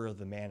quarter of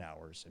the man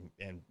hours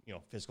and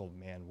physical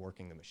man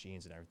working the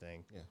machines and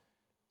everything. Yeah.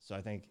 So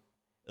I think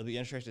it'll be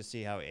interesting to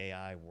see how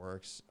AI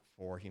works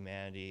for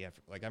humanity. I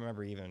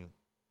remember I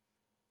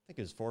think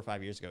it was 4 or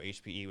 5 years ago,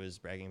 HPE was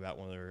bragging about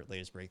one of their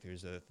latest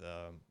breakthroughs with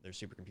their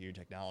supercomputer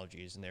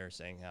technologies, and they were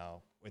saying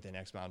how within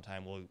X amount of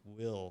time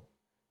we'll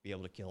be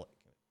able to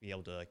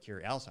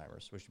cure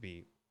Alzheimer's, which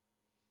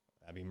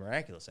that'd be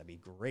miraculous. That'd be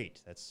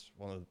great. That's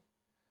one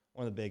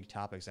of the big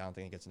topics I don't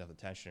think it gets enough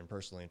attention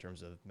personally in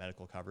terms of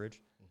medical coverage.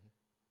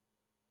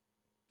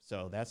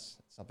 So that's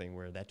something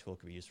where that tool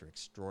could be used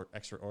for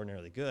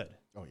extraordinarily good.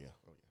 Oh yeah.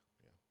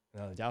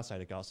 And on the downside,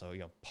 it could also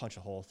punch a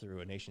hole through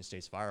a nation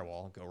state's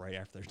firewall and go right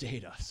after their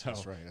data. So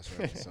That's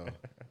right. So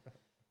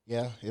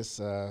yeah, it's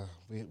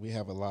we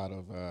have a lot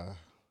of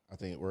I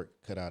think work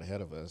cut out ahead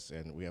of us,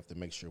 and we have to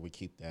make sure we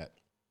keep that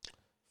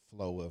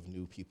flow of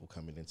new people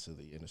coming into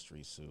the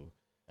industry so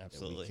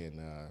absolutely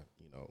that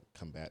we can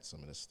combat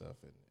some of this stuff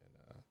and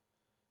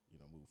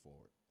move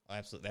forward.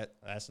 Absolutely.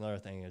 That's another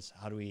thing is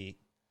how do we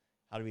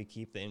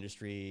keep the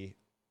industry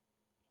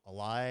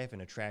alive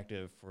and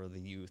attractive for the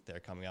youth that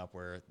are coming up,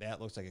 where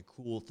that looks like a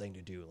cool thing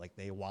to do. Like,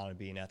 they want to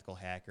be an ethical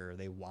hacker.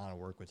 They want to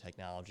work with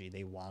technology.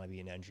 They want to be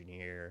an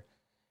engineer.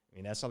 I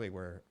mean, that's something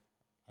where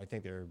I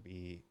think there'd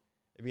be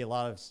a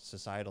lot of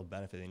societal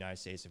benefit in the United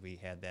States if we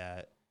had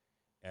that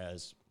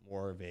as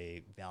more of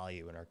a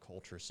value in our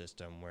culture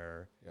system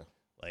where,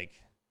 like,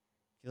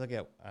 if you look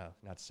at,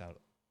 not to sound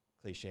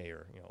cliche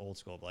or, old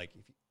school, but like,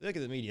 if you look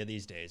at the media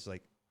these days,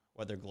 like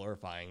what they're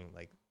glorifying,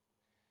 like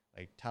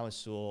Thomas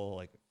Sowell,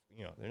 like,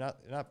 they're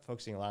not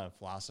focusing a lot on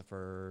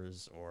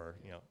philosophers or,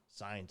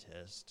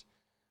 scientists.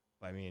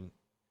 But I mean,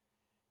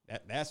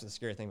 that's the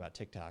scary thing about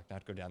TikTok,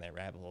 not to go down that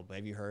rabbit hole, but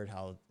have you heard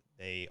how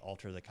they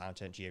alter the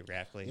content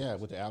geographically? Yeah,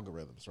 with the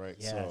algorithms, right?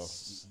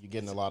 Yes. So you're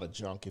getting a lot of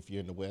junk if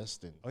you're in the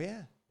West, and oh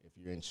yeah, if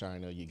you're in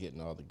China, you're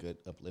getting all the good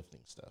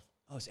uplifting stuff.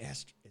 Oh,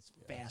 it's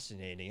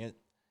fascinating. And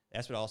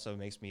that's what also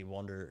makes me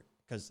wonder,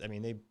 because I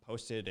mean, they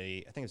posted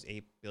I think it was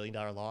 $8 billion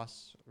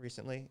loss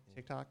recently,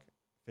 TikTok,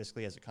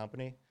 fiscally as a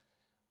company.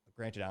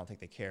 Granted, I don't think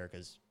they care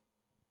because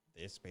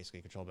it's basically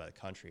controlled by the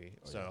country.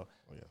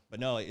 But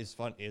no, it's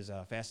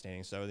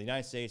fascinating. So in the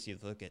United States, you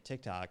look at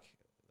TikTok,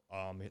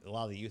 a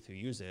lot of the youth who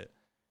use it,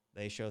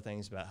 they show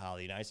things about how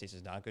the United States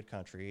is not a good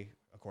country,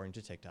 according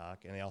to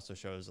TikTok. And they also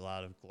shows a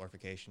lot of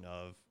glorification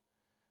of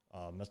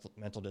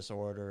mental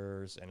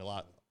disorders and a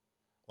lot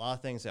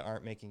of things that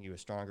aren't making you a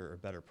stronger or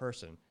better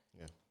person.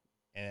 Yeah.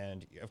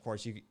 And of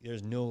course,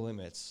 there's no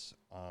limits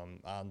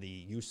on the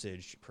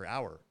usage per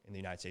hour in the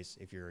United States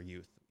if you're a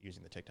youth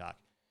using the TikTok.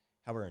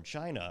 However, in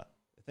China,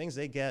 the things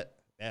they get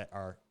that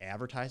are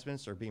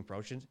advertisements or being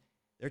promoted,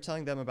 they're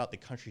telling them about the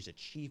country's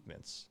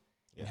achievements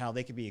and how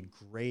they could be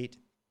a great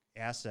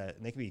asset,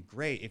 and they could be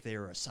great if they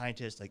were a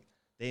scientist. Like,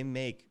 they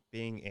make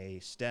being a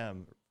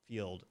STEM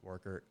field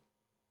worker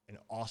an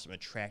awesome,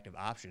 attractive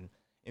option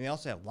And they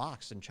also have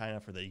locks in China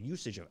for the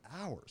usage of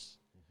hours.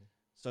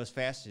 So it's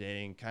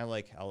fascinating, kind of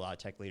like how a lot of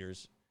tech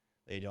leaders,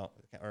 they don't,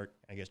 or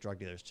I guess drug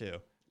dealers too,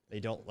 they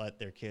don't let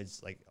their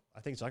kids, like,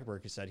 I think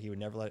Zuckerberg said he would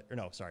never let, or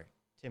no, sorry,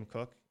 Tim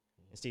Cook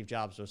and Steve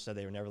Jobs both said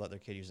they would never let their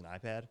kid use an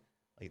iPad.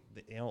 Like,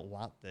 they don't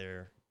want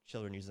their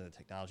children using the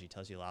technology. It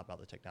tells you a lot about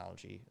the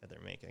technology that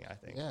they're making, I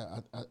think. Yeah,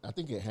 I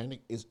think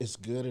it's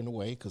good in a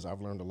way because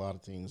I've learned a lot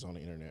of things on the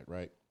internet,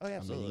 right? Oh, yeah,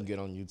 absolutely. I mean, you can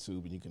get on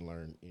YouTube and you can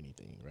learn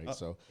anything, right? Oh,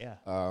 so yeah.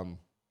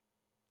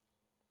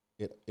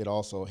 It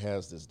also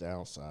has this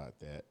downside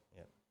that,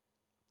 Yep.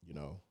 you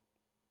know,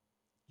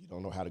 you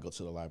don't know how to go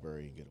to the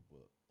library and get a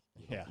book.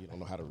 You don't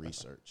know how to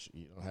research.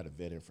 You don't know how to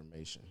vet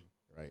information,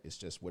 right? It's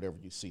just whatever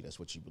you see, that's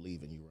what you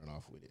believe, and you run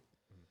off with it.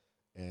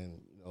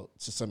 And, you know,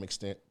 to some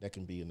extent, that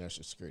can be a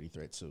national security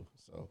threat too.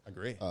 So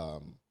Agree.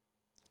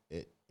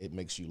 It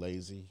makes you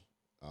lazy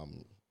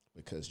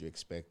because you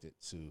expect it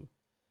to,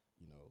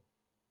 you know,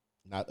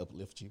 not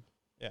uplift you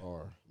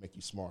or make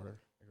you smarter.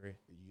 Agree.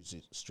 You use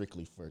it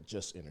strictly for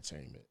just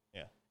entertainment.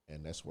 Yeah.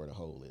 And that's where the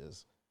hole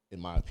is,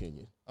 in my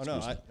opinion. Oh,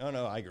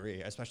 no, I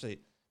agree. Especially,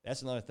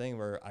 that's another thing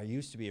where I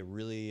used to be a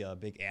really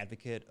big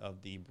advocate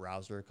of the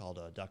browser called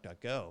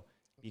DuckDuckGo,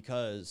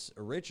 because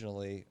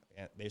originally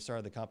they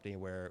started the company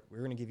where we're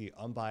going to give you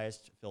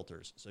unbiased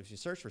filters. So if you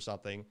search for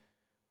something,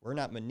 we're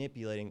not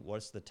manipulating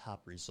what's the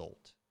top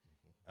result.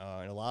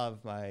 And a lot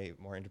of my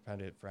more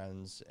independent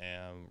friends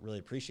really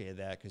appreciated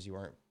that because you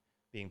weren't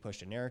being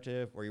pushed a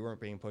narrative or you weren't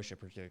being pushed a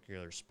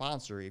particular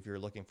sponsor if you're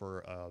looking for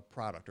a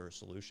product or a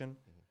solution.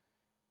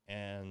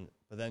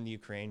 But then the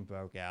Ukraine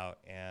broke out,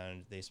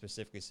 and they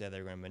specifically said they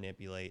were going to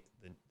manipulate,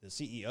 the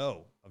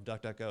CEO of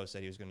DuckDuckGo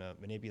said he was going to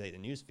manipulate the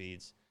news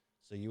feeds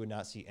so you would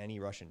not see any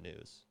Russian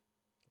news.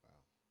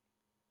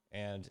 Wow.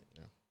 And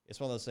it's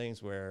one of those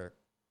things where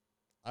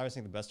I always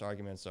think the best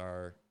arguments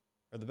or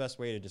the best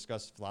way to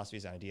discuss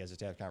philosophies and ideas is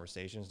to have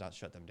conversations, not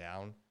shut them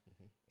down.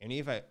 And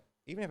even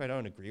if I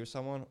don't agree with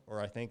someone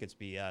or I think it's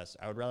BS,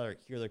 I would rather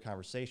hear their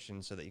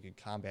conversation so that you can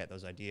combat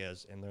those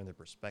ideas and learn their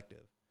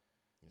perspective.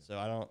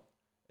 So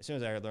as soon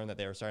as I learned that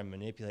they were starting to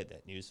manipulate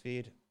that news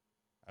feed,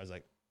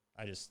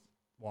 I just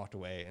walked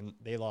away, and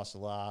they lost a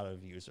lot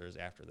of users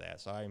after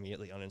that. So I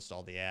immediately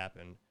uninstalled the app,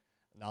 and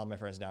all my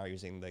friends now are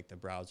using like the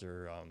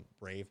browser,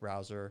 Brave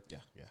browser. Yeah.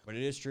 But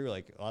it is true.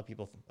 Like a lot of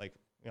people,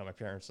 my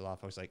parents, a lot of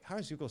folks like, how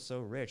is Google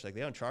so rich? Like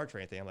they don't charge for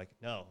anything. I'm like,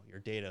 no, your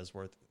data is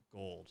worth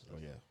gold.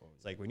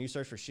 It's like when you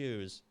search for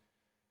shoes,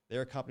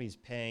 there are companies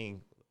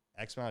paying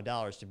X amount of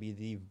dollars to be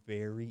the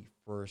very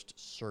first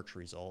search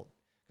result.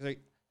 Because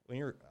when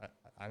you're,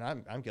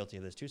 and I'm guilty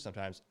of this too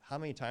sometimes, how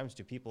many times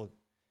do people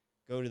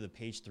go to the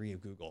page 3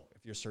 of Google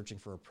if you're searching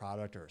for a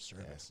product or a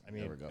service? I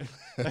mean, there we go.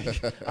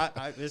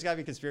 There's got to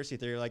be conspiracy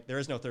theory. Like there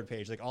is no third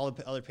page. Like all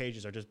the other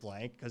pages are just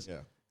blank because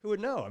who would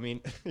know? I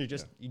mean, you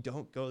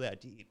don't go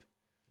that deep.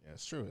 Yeah,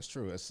 it's true. It's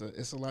true.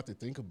 It's a lot to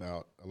think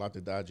about, a lot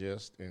to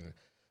digest,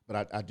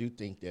 but I do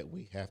think that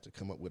we have to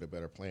come up with a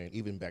better plan.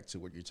 Even back to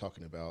what you're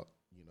talking about,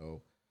 you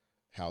know,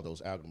 how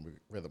those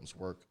algorithms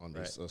work on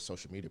these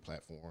social media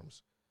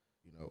platforms.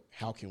 You know,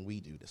 how can we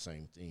do the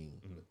same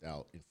thing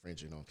without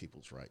infringing on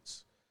people's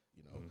rights?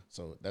 You know,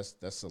 so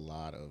that's a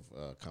lot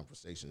of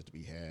conversations to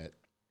be had.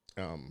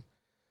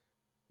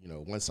 You know,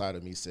 one side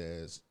of me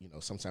says, you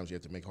know, sometimes you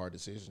have to make hard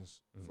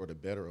decisions for the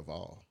better of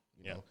all.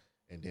 You know,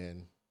 and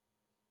then,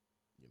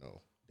 you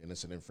know, then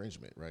it's an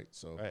infringement, right?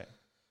 So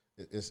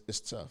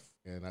it's tough,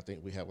 and I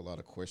think we have a lot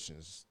of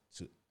questions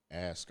to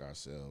ask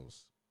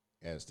ourselves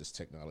as this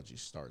technology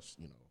starts,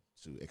 you know,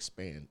 to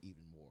expand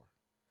even more.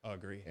 I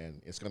agree.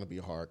 And it's going to be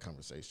a hard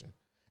conversation.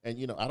 And,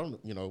 you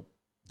know,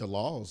 the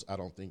laws, I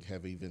don't think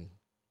have even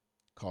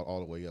caught all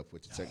the way up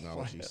with the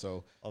technology.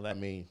 So, I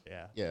mean,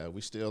 we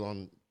still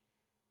on,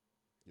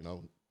 you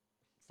know,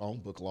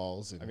 phone book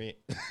laws. And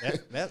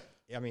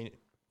I mean,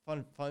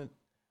 fun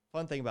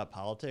thing about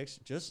politics,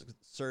 just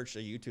search a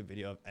YouTube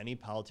video of any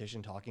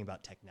politician talking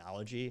about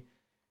technology.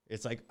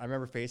 It's like, I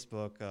remember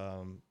Facebook,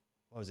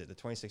 what was it, the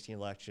 2016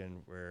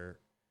 election where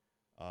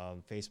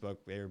Facebook,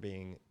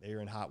 they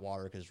were in hot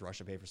water because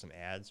Russia paid for some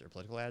ads or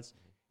political ads.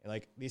 And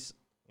like these,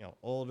 you know,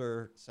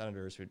 older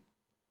senators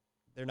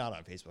they're not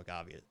on Facebook,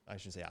 I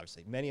shouldn't say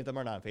obviously. Many of them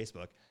are not on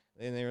Facebook.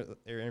 And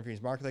they're interviewing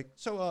Mark, like,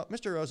 so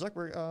Mr.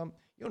 Zuckerberg,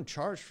 you don't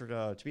charge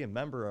to be a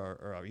member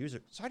or a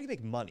user. So how do you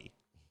make money?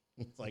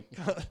 It's like,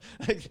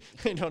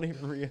 they don't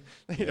even,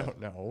 they don't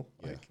know.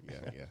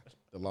 Yeah.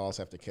 The laws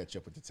have to catch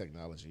up with the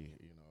technology,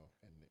 you know,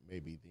 and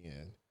maybe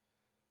then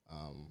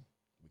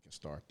we can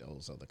start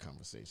those other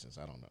conversations.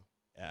 I don't know.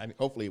 Yeah, I mean,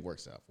 hopefully it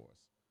works out for us.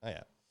 Oh,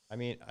 yeah. I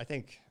mean, I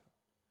think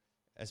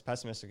as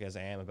pessimistic as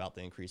I am about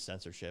the increased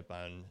censorship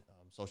on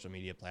social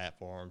media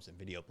platforms and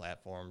video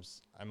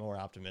platforms, I'm more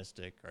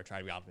optimistic, or try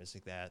to be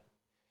optimistic, that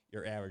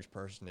your average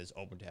person is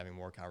open to having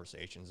more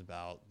conversations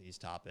about these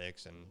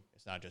topics, and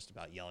it's not just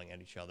about yelling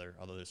at each other,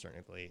 although there's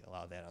certainly a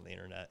lot of that on the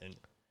internet. And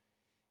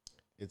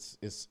it's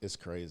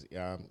crazy.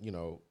 You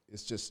know,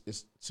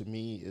 to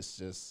me, it's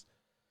just,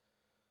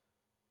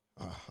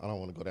 I don't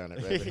want to go down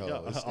that rabbit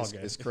hole.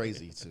 It's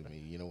crazy to me,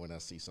 you know, when I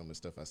see some of the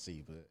stuff I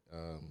see, but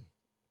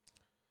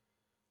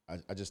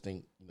I just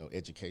think,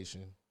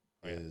 education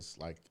is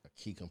like a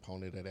key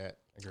component of that.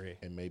 Agree.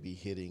 And maybe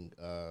hitting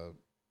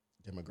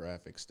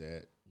demographics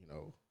that,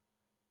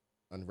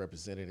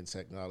 unrepresented in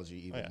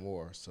technology even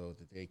more, so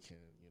that they can,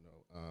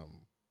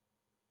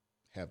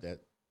 have that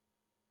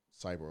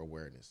cyber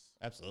awareness.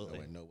 Absolutely.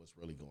 And know what's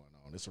really going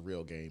on. It's a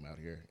real game out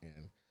here,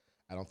 and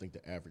I don't think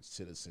the average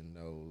citizen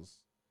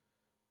knows,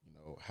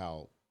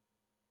 how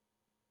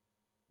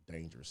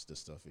dangerous this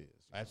stuff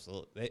is.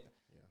 Absolutely.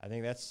 I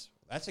think that's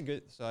a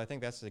good. So I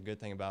think that's a good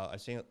thing about.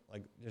 I've seen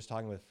like just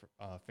talking with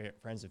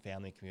friends and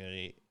family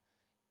community,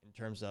 in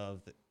terms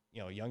of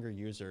younger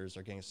users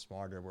are getting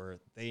smarter, where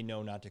they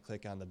know not to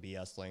click on the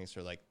BS links,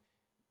 or like,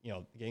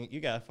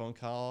 you got a phone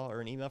call or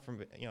an email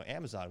from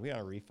Amazon. We want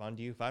to refund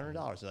you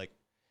 $500. Like,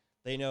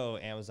 they know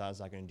Amazon's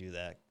not going to do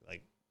that.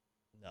 Like,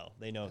 no,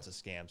 they know it's a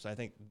scam. So I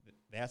think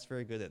that's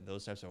very good that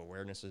those types of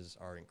awarenesses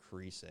are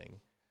increasing.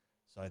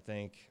 So I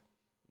think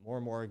more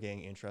and more are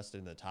getting interested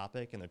in the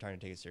topic, and they're trying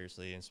to take it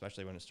seriously, and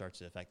especially when it starts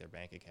to affect their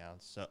bank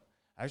accounts. So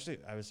I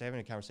was having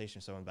a conversation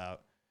with someone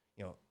about,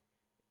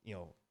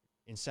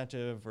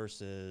 incentive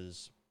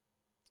versus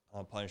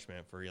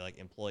punishment for like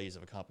employees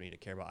of a company to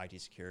care about IT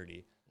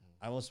security.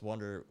 I almost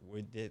wonder,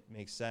 would it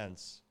make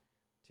sense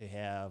to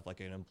have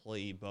like an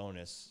employee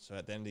bonus? So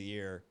at the end of the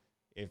year,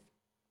 if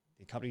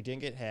the company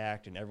didn't get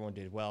hacked and everyone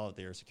did well at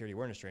their security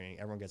awareness training,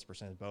 everyone gets a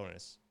percentage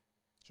bonus.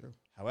 Sure.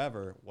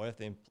 However, what if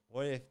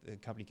the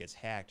company gets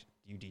hacked?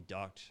 You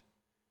deduct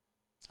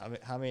how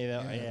many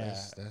of them?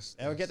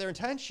 That would get their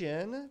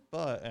attention,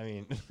 but I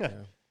mean,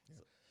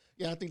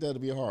 I think that'll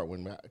be a hard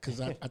one,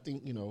 because I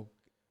think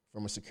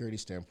from a security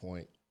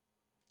standpoint,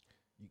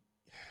 you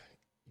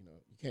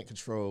can't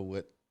control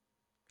what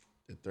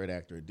the threat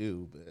actor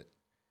do, but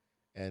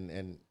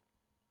and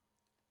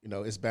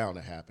it's bound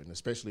to happen,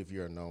 especially if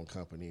you're a known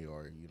company,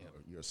 or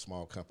you're a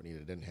small company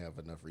that didn't have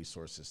enough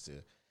resources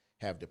to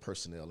have the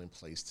personnel in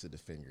place to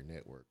defend your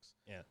networks.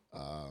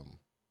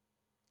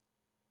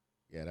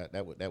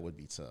 That would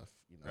be tough,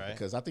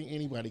 because I think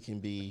anybody can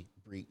be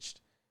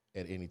breached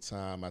at any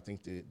time. I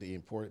think the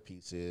important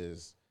piece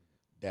is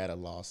data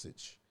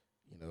lossage,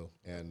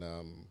 and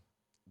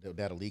the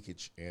data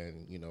leakage,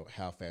 and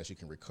how fast you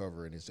can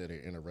recover, and is there an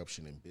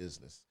interruption in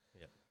business?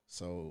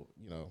 So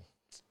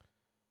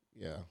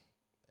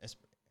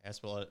That's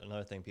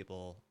another thing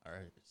people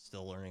are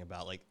still learning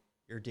about. Like,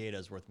 your data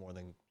is worth more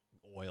than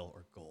oil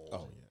or gold.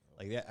 Oh yeah.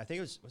 Like that, I think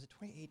it was it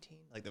 2018?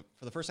 Like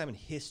for the first time in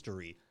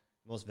history,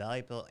 the most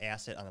valuable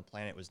asset on the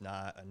planet was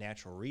not a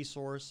natural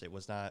resource. It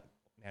was not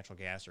natural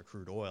gas or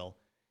crude oil.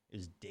 It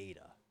was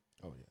data.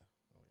 Oh yeah.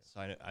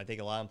 So I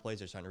think a lot of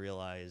employees are starting to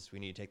realize we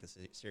need to take this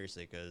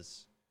seriously,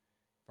 because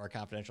if our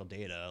confidential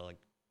data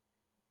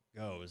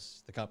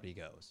goes, the company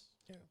goes.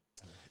 Yeah.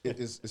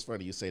 It's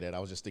funny you say that. I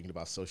was just thinking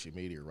about social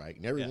media, right?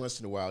 And every once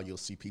in a while, you'll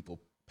see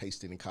people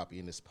pasting and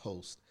copying this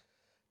post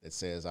that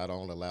says, "I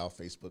don't allow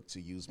Facebook to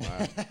use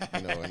my,"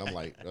 and I'm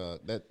like,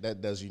 that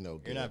does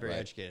good. You're not very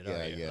educated,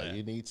 are you? Yeah.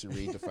 You need to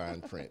read the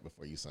fine print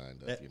before you sign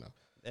up.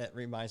 That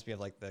reminds me of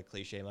like the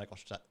cliche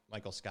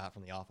Michael Scott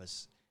from The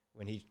Office.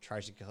 When he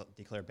tries to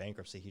declare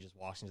bankruptcy, he just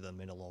walks into the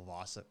middle of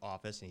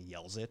office and he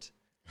yells it.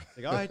 It's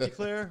like, "I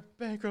declare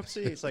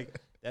bankruptcy." It's like,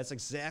 that's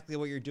exactly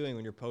what you're doing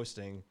when you're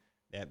posting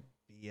that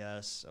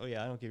BS. Oh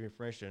yeah, I don't give you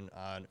permission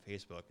on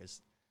Facebook.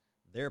 It's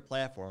their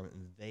platform,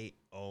 and they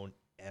own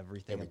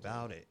everything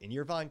about it, and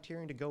you're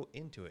volunteering to go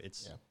into it.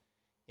 It's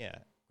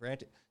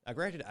Granted,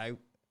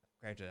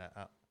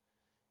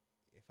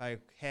 if I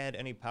had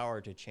any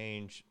power to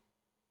change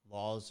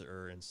laws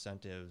or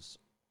incentives,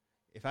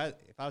 if I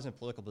was in a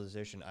political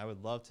position, I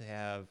would love to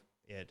have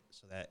it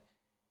so that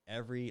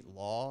every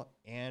law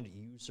and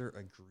user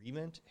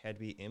agreement had to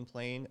be in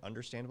plain,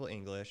 understandable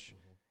English,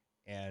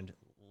 and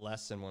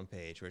less than one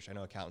page, which I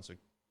know accountants would.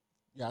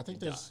 Yeah, I think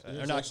there's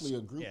actually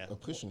a group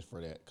pushing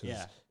for that,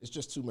 because it's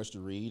just too much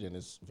to read, and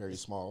it's very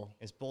small.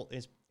 It's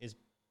BS.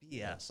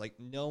 Yeah. Like,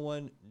 no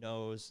one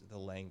knows the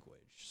language.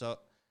 So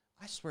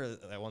I swear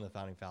that one of the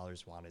founding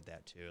fathers wanted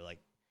that too. Like,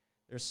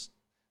 there's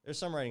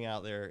some writing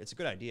out there. It's a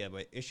good idea,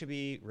 but it should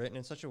be written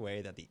in such a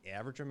way that the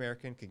average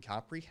American can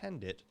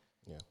comprehend it,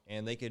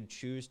 and they could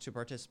choose to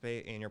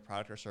participate in your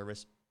product or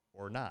service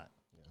or not.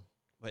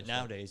 But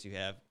nowadays you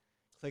have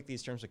click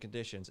these terms and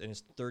conditions, and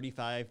it's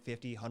 35,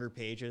 50, 100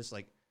 pages.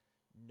 Like,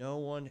 no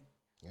one,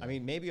 I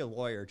mean, maybe a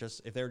lawyer,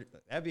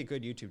 that'd be a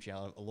good YouTube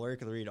channel. A lawyer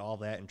could read all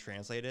that and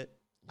translate it.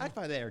 I'd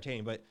find that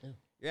entertaining, but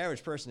your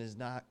average person is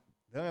not,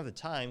 they don't have the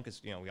time, because,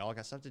 we all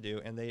got stuff to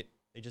do, and they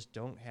just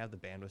don't have the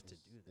bandwidth to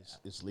do that.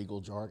 It's legal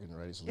jargon,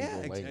 right? It's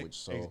legal language.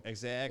 So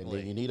exactly. And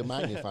then you need a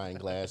magnifying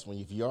glass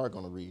if you are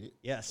going to read it.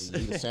 Yes. You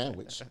need a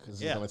sandwich,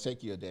 because it's going to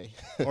take you a day.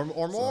 Or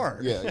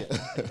more.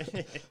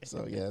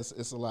 So,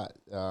 it's a lot.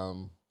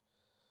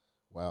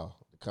 Wow.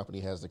 The company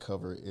has to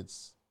cover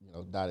its,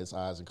 dot its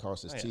I's and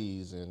cross its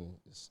T's, and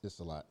it's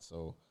a lot.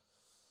 So,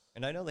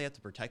 and I know they have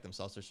to protect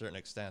themselves to a certain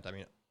extent. I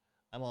mean,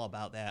 I'm all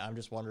about that. I'm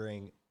just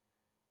wondering,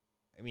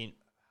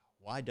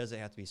 why does it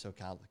have to be so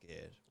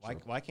complicated?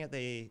 Why can't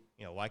they,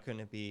 why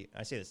couldn't it be,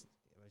 I say this,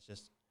 it's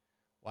just,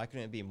 why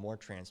couldn't it be more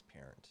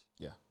transparent?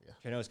 Yeah, yeah.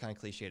 Which I know it's kind of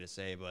cliche to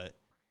say, but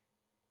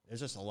there's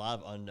just a lot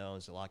of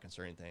unknowns, a lot of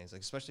concerning things,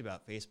 like especially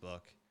about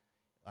Facebook.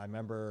 I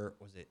remember,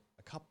 was it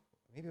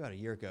maybe about a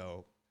year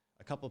ago,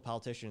 a couple of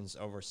politicians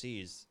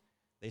overseas,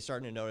 they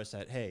started to notice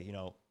that, hey,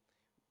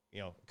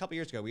 a couple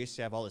years ago, we used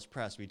to have all this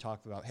press. We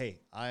talked about, hey,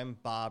 I'm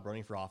Bob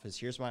running for office.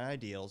 Here's my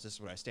ideals. This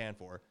is what I stand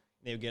for.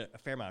 And they would get a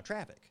fair amount of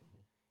traffic.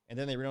 And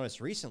then they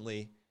noticed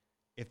recently,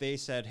 if they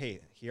said, hey,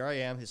 here I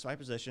am, this is my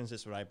positions,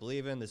 this is what I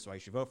believe in, this is why you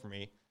should vote for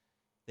me,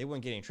 they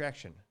wouldn't get any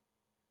traction,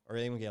 or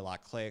they wouldn't get a lot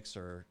of clicks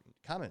or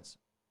comments.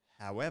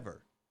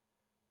 However,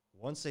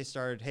 once they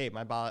started, hey,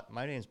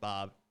 my name's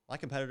Bob, my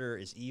competitor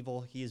is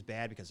evil, he is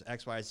bad because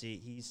X, Y,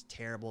 Z, he's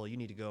terrible, you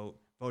need to go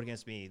vote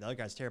against me, the other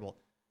guy's terrible.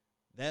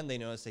 Then they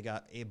noticed they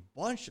got a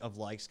bunch of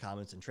likes,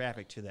 comments, and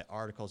traffic to the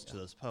articles, to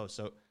those posts.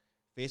 So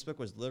Facebook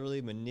was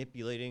literally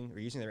manipulating or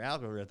using their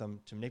algorithm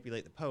to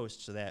manipulate the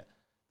posts so that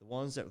the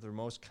ones that were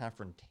most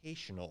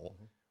confrontational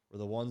were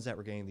the ones that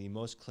were getting the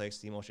most clicks,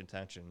 the most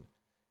attention.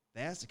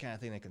 That's the kind of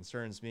thing that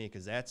concerns me,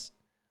 because that's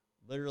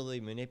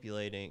literally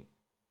manipulating.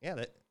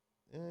 Yeah,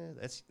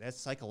 that's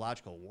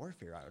psychological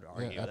warfare, I would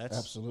argue. Yeah, that's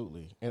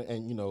absolutely.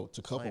 And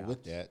to couple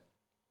with that,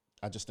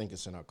 I just think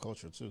it's in our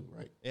culture too,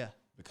 right? Yeah.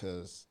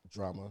 Because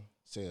drama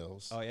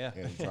sells. Oh, yeah.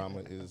 And drama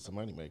is a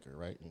moneymaker,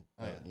 right?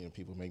 And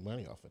people make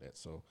money off of that.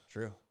 So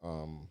true.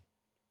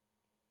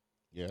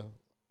 Yeah,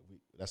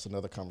 that's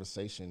another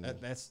conversation. That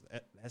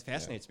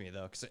fascinates me,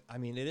 though, because I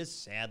mean, it is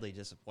sadly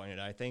disappointed.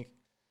 I think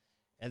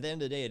at the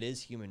end of the day, it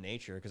is human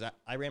nature, because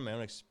I ran my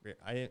own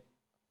experience.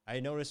 I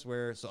noticed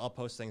so I'll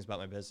post things about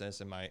my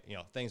business and my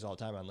things all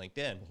the time on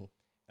LinkedIn.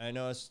 And I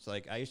noticed,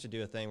 like, I used to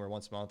do a thing where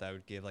once a month I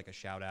would give like a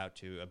shout out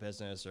to a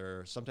business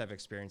or some type of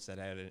experience that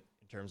I had in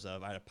terms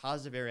of I had a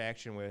positive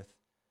interaction with.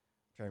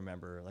 I'm trying to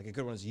remember, like a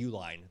good one is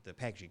Uline, the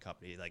packaging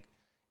company. Like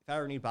if I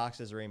ever need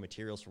boxes or any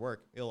materials for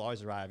work, it'll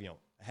always arrive,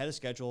 ahead of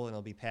schedule, and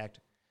it'll be packed.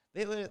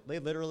 They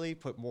literally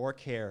put more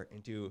care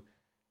into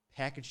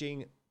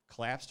packaging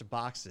collapsed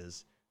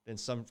boxes than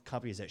some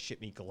companies that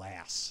ship me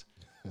glass.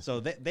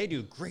 So they do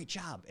a great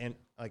job. And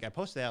like I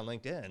posted that on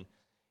LinkedIn,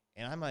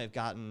 and I might have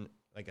gotten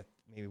like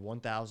maybe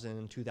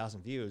 1,000,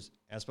 2,000 views,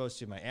 as opposed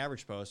to my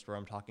average post where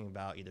I'm talking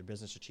about either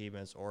business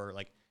achievements, or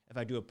like if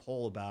I do a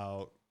poll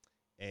about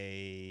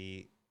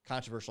a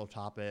controversial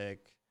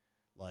topic,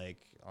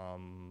 like I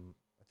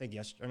think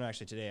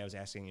actually today I was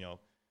asking,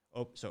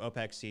 so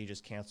OPEC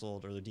just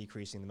canceled, or they're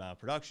decreasing the amount of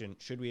production.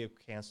 Should we have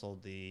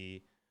canceled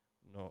the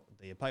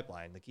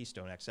pipeline, the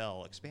Keystone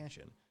XL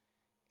expansion?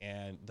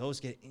 And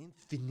those get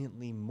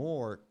infinitely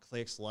more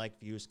clicks, like,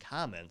 views,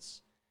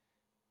 comments,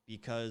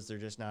 because they're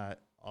just not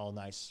all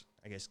nice,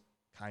 I guess,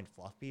 kind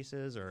fluff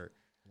pieces. Or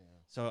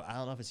so I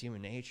don't know if it's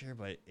human nature,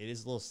 but it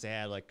is a little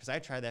sad. Like, because I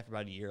tried that for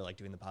about a year, like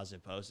doing the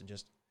positive posts, and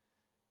just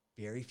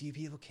very few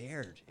people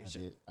cared.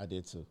 I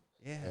did too.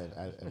 Yeah.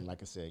 And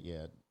like I said,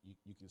 yeah,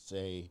 you can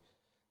say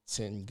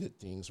 10 good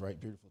things, right?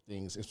 Beautiful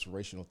things,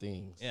 inspirational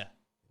things. Yeah.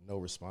 No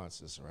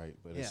responses, right?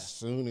 But as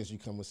soon as you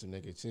come with some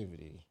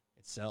negativity,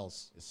 it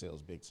sells. It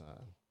sells big time.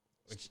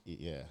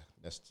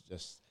 That's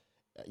just,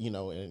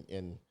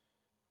 and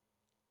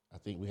I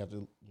think we have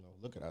to,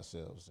 look at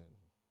ourselves and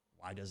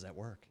why does that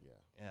work?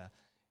 Yeah.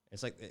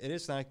 It's like, it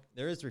is like,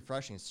 there is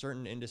refreshing.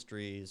 Certain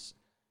industries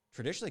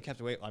traditionally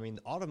kept away. I mean,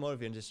 the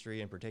automotive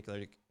industry in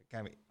particular,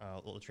 kind of a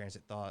little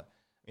transit thought.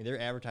 I mean, their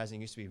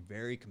advertising used to be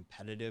very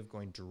competitive,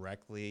 going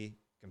directly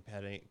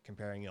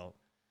comparing,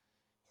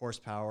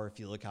 horsepower,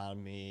 fuel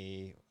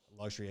economy,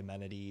 luxury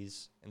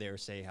amenities, and they would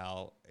say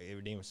how they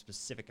would name a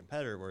specific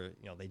competitor where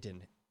they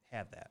didn't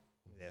have that.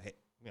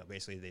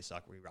 Basically they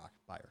suck. We rock,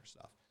 buyer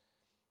stuff.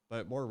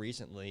 But more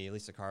recently, at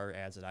least the car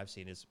ads that I've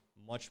seen, is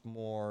much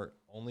more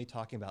only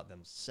talking about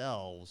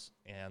themselves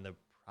and the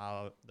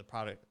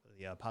product,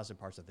 the positive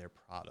parts of their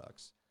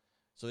products.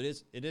 So it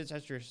is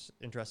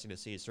interesting to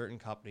see certain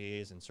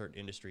companies and certain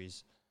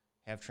industries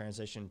have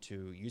transitioned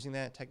to using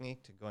that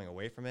technique, to going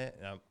away from it.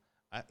 And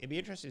it'd be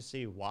interesting to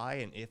see why,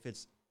 and if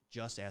it's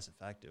just as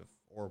effective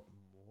or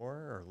more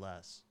or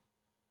less.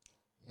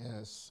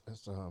 Yes,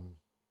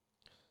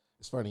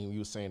 it's funny when you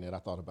were saying that. I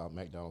thought about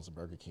McDonald's and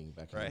Burger King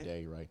back in the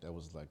day, right? That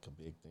was like a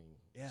big thing.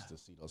 Just to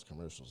see those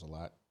commercials a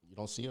lot. You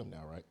don't see them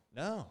now, right?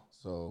 No.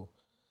 So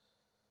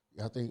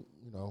I think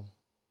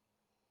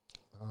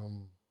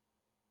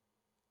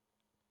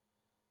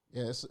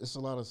it's a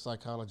lot of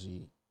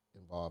psychology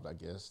involved, I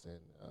guess.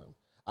 And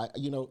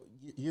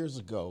years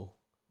ago,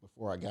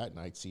 before I got in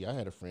IT, I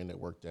had a friend that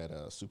worked at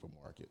a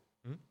supermarket.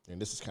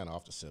 And this is kind of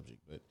off the subject,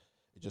 but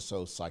it just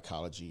shows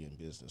psychology in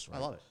business, right?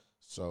 I love it.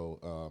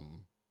 So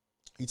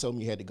he told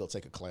me he had to go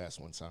take a class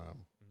one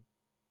time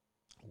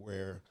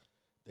where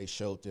they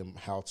showed them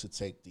how to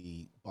take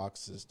the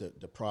boxes,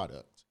 the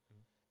product,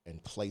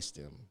 and place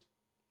them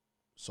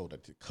so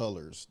that the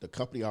colors, the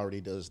company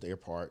already does their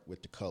part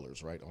with the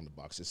colors, right, on the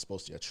box. It's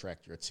supposed to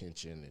attract your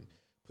attention and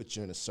put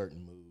you in a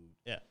certain mood.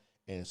 Yeah.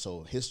 And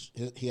so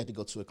he had to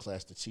go to a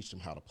class to teach them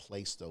how to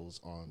place those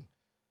on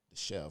the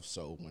shelf.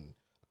 So when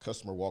a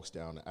customer walks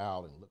down the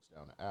aisle and looks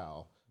down the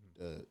aisle,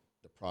 the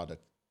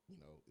product,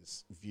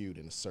 is viewed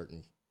in a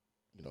certain,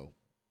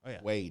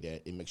 way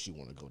that it makes you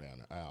want to go down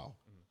the aisle.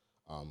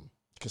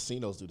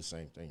 Casinos do the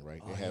same thing,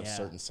 right? They have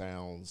certain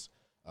sounds.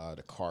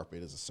 The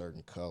carpet is a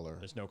certain color.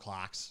 There's no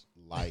clocks.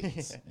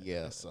 Lights.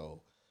 Yeah.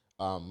 So,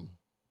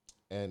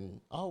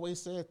 and I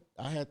always said,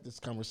 I had this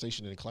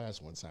conversation in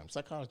class one time,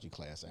 psychology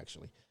class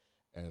actually.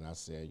 And I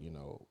said, you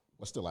know,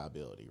 what's the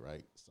liability,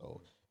 right?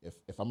 So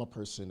if I'm a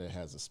person that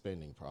has a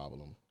spending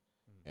problem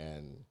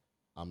and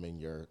I'm in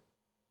your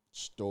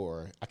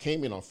store, I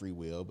came in on free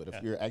will, but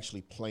if you're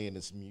actually playing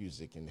this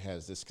music and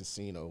has this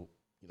casino,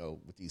 you know,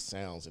 with these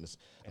sounds, and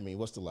I mean,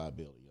 what's the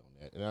liability on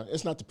that? And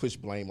it's not to push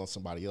blame on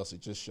somebody else.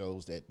 It just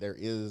shows that there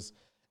is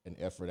an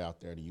effort out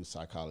there to use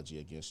psychology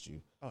against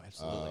you. Oh,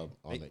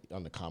 absolutely.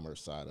 On the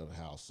commerce side of the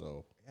house.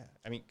 So yeah,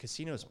 I mean,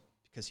 casinos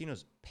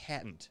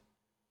patent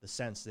the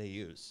scents they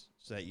use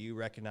so that you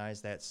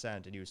recognize that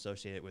scent and you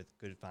associate it with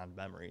good, fond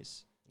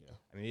memories. Yeah,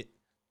 I mean,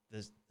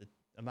 the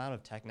amount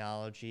of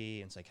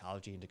technology and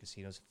psychology into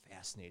casinos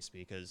fascinates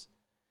me because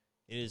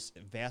it is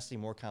vastly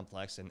more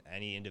complex than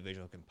any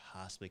individual can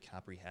possibly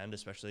comprehend,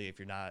 especially if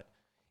you're not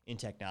in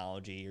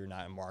technology, you're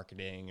not in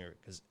marketing, or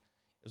because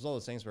there's all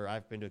those things where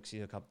I've been to a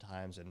casino a couple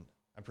times and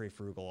I'm pretty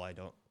frugal. I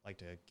don't like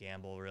to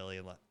gamble really.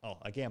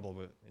 I gamble,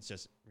 but it's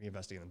just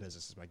reinvesting in the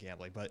business is my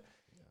gambling. But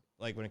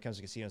like when it comes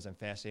to casinos, I'm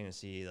fascinated to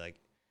see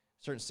like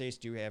certain states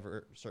do have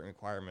certain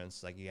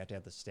requirements. Like you have to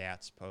have the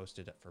stats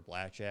posted for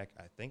blackjack,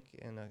 I think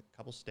in a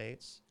couple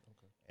states.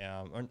 Okay.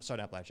 Or, sorry,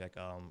 not blackjack,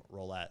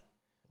 roulette.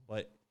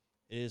 But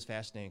it is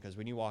fascinating because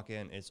when you walk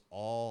in, it's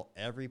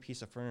every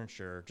piece of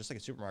furniture, just like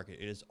a supermarket,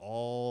 it is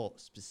all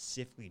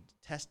specifically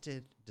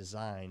tested,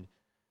 designed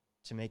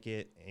to make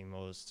it a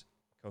most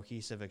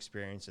cohesive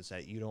experience that's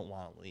that you don't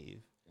want to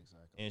leave.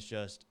 Exactly. And it's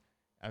just,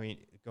 I mean,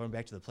 going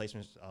back to the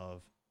placements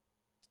of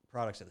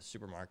products at the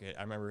supermarket,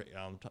 I remember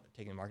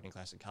taking a marketing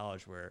class in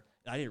college where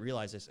I didn't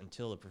realize this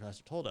until the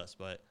professor told us,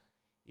 but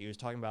he was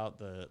talking about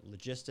the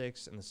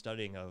logistics and the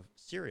studying of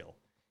cereal.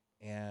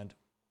 And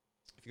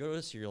if you go to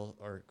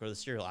the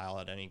cereal aisle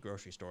at any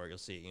grocery store, you'll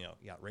see, you know,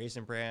 you got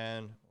Raisin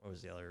Bran. What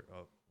was the other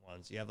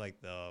ones? You have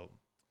like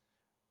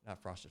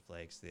not Frosted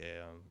Flakes,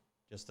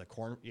 just the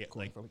corn,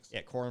 flakes.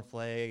 Corn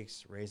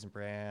Flakes, Raisin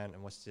Bran,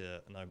 and what's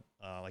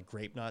like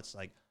Grape Nuts,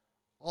 like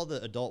all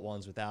the adult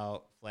ones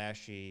without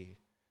flashy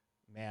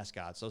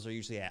mascots. Those are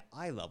usually at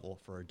eye level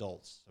for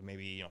adults, so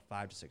maybe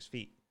 5 to 6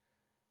 feet.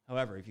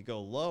 However, if you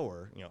go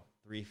lower,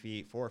 3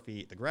 feet, 4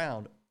 feet, the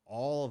ground,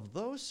 all of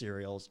those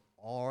cereals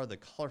are the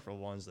colorful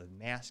ones, the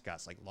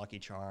mascots like Lucky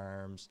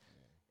Charms,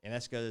 and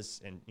that's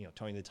because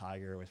Tony the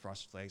Tiger with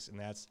Frosted Flakes, and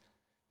that's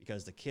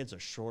because the kids are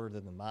shorter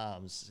than the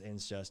moms, and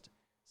it's just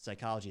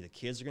psychology. The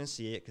kids are going to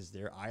see it because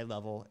they're eye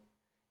level,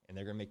 and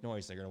they're going to make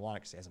noise. They're going to want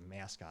it because it has a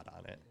mascot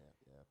on it. Yeah.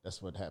 That's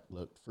what happened.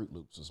 Look, Fruit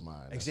Loops was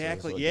mine.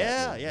 Exactly.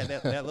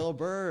 That little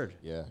bird.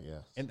 Yeah.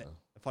 And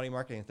the funny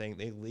marketing thing,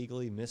 they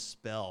legally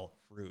misspell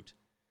fruit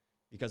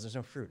because there's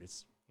no fruit.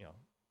 It's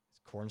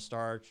it's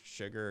cornstarch,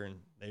 sugar,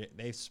 and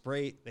they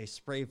spray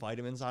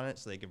vitamins on it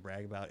so they can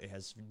brag about it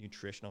has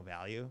nutritional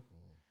value.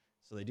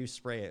 So they do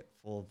spray it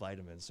full of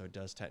vitamins, so it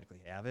does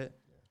technically have it,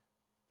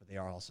 but they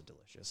are also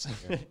delicious.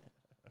 Yeah.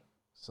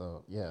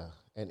 So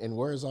and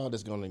where is all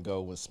this going to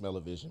go when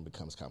smell-o-vision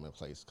becomes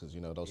commonplace? Because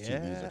those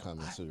TVs are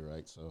coming too,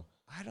 right? So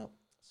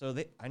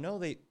I know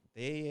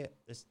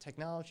this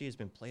technology has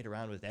been played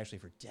around with actually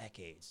for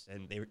decades,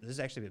 and there's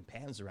actually been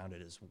patents around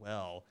it as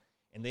well.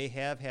 And they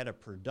have had a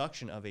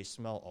production of a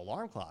smell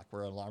alarm clock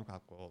where an alarm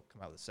clock will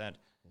come out with scent.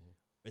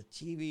 With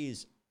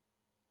TVs,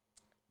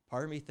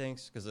 part of me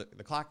thinks, because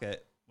the clock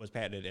that was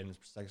patented and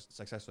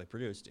successfully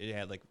produced, it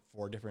had like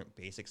 4 different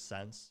basic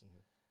scents.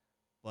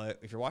 But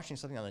if you're watching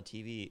something on the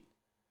TV,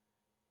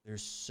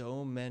 there's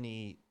so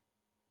many,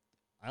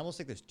 I almost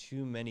think there's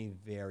too many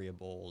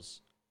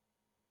variables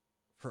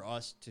for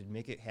us to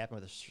make it happen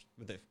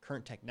with the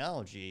current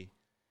technology.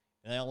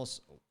 And I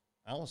almost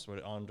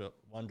would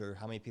wonder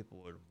how many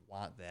people would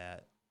want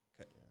that.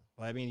 But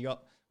I mean,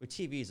 with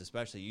TVs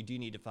especially, you do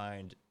need to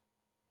find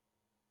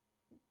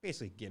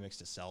basically gimmicks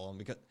to sell them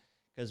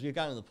because we've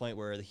gotten to the point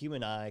where the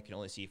human eye can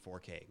only see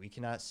 4K. We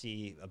cannot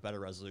see a better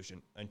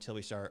resolution until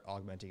we start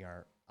augmenting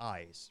our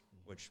eyes,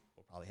 which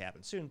will probably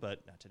happen soon,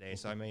 but not today.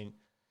 So I mean,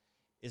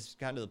 it's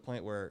gotten to the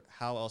point where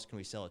how else can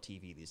we sell a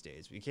TV these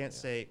days? We can't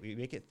say we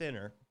make it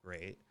thinner,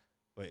 great,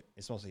 but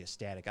it's mostly a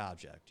static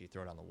object. You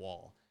throw it on the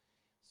wall.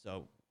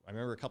 So I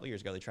remember a couple of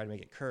years ago, they tried to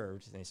make it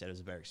curved, and they said it was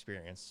a better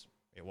experience.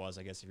 It was,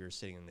 I guess, if you were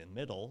sitting in the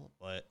middle,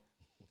 but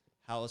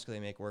how else could they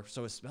make it work?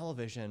 So with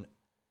smell-o-vision,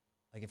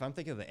 like if I'm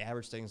thinking of the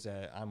average things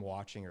that I'm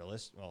watching or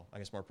I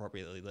guess more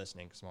appropriately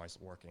listening, because I'm always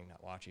working,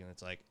 not watching, and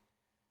it's like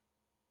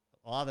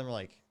a lot of them are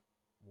like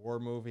war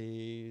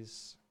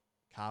movies,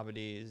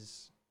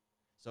 comedies.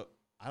 So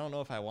I don't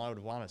know if I would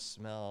want to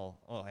smell.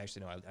 Oh,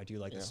 actually, no, I do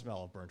like the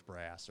smell of burnt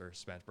brass or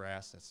spent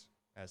brass.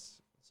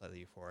 That's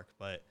slightly euphoric,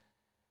 but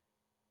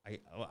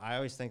I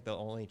always think the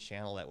only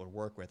channel that would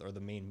work with, or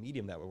the main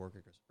medium that would work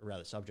with, or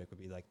rather subject, would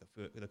be like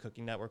the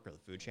Cooking Network or the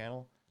Food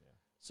Channel. Yeah.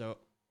 So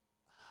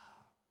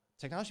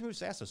technology moves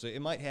faster, so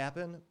it might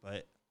happen,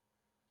 but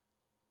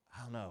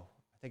I don't know.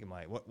 I think it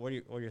might. What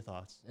are your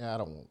thoughts? Yeah, I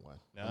don't want one.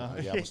 No?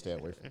 I'm gonna stay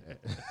away from that.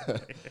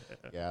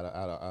 Yeah,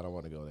 I don't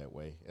want to go that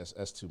way.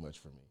 That's too much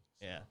for me.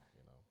 So, Yeah.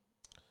 you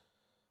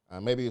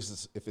know, maybe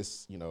if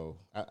it's you know,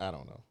 I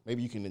don't know.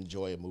 Maybe you can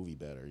enjoy a movie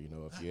better. You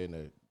know, if you're in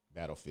a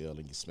battlefield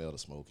and you smell the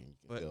smoke and you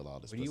can feel all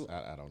this.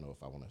 I don't know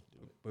if I want to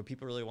do it. But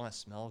people really want to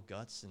smell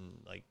guts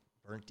and like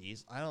burnt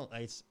diesel. I don't.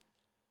 It's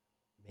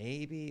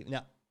maybe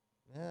no.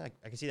 I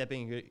can see that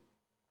being good.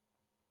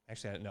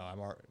 Actually,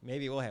 no.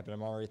 Maybe it will happen.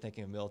 I'm already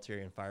thinking of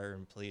military and fire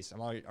and police.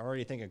 I'm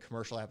already thinking of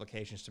commercial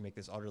applications to make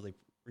this utterly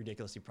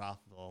ridiculously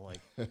profitable. Like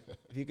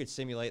if you could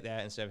simulate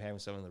that instead of having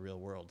someone in the real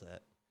world.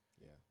 That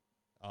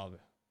I was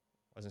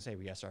gonna say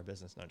we gotta start a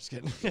business. No, just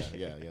kidding.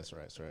 yeah, that's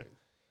right, that's right. And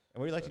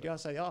what do you like to do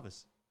outside the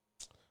office?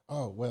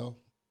 Oh well,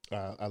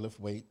 I lift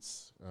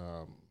weights.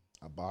 I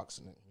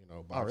box,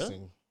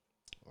 boxing.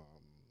 Oh,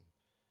 really?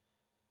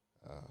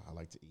 I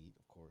like to eat,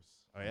 of course.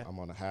 Oh yeah. I'm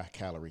on a high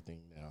calorie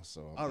thing now,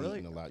 so I'm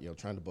eating a lot.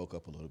 Trying to bulk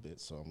up a little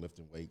bit, so I'm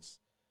lifting weights,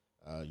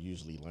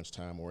 usually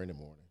lunchtime or in the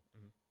morning,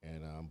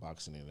 and I'm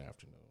boxing in the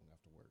afternoon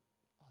after work.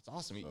 Oh, that's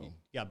awesome. So, you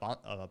got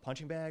a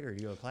punching bag, or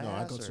do you have a class? No,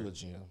 I go to a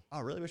gym.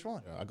 Oh, really? Which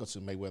one? I go to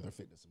Mayweather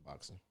Fitness and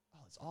Boxing. Oh,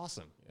 that's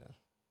awesome. Yeah,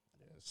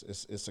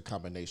 it's a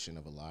combination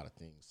of a lot of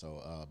things.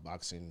 So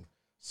boxing,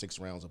 6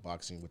 rounds of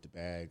boxing with the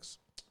bags,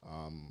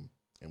 and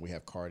we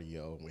have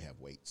cardio and we have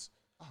weights.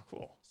 Oh,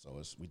 cool.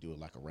 So we do it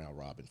like a round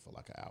robin for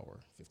like an hour,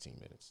 15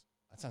 minutes.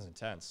 That sounds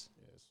intense.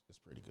 Yeah, it's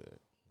pretty good.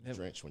 You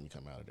drench when you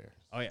come out of there.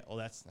 Oh yeah, well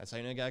that's how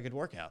you know you got a good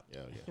workout.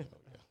 Yeah.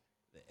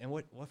 And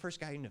what first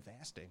got you into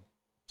fasting?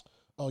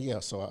 Oh yeah,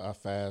 so I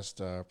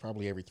fast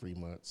probably every 3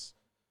 months.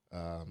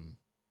 I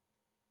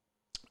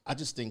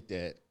just think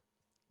that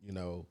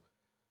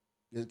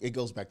it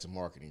goes back to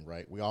marketing,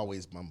 right? We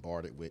always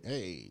bombarded with,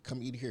 hey,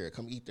 come eat here,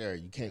 come eat there.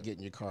 You can't get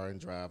in your car and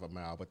drive a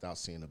mile without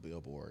seeing a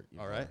billboard,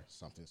 or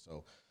something.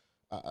 So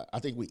I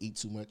think we eat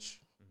too much,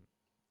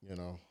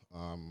 and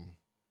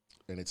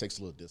it takes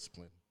a little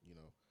discipline,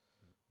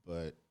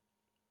 But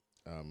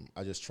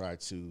I just try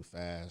to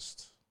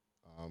fast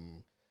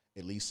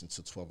at least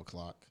until 12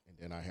 o'clock, and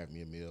then I have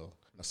me a meal.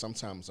 Now,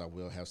 sometimes I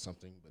will have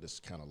something, but it's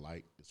kind of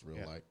light. It's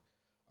real light.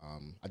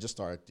 I just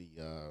started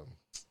the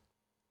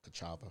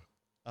cachava.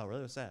 Oh,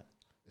 really? What's that?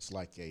 It's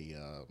like a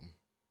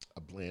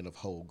blend of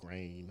whole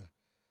grain,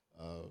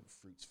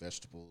 fruits,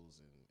 vegetables,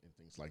 and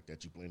things like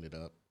that. You blend it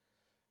up,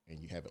 and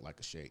you have it like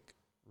a shake.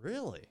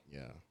 Really?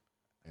 Yeah.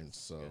 And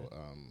so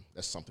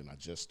that's something I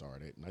just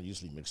started. And I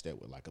usually mix that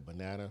with like a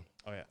banana.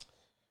 Oh, yeah.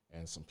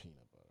 And some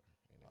peanut butter.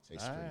 And it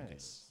tastes pretty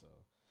good.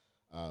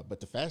 So, but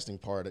the fasting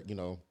part,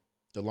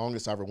 the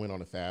longest I ever went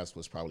on a fast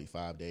was probably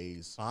 5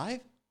 days. 5?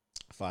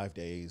 5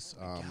 days.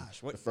 Oh gosh.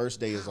 The first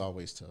day is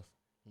always tough.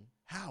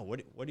 How?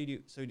 What did you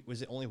do? So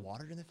was it only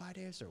water during the 5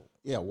 days? Or?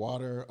 Yeah,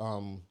 water.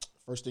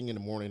 First thing in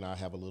the morning, I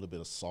have a little bit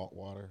of salt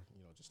water,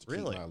 just to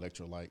keep my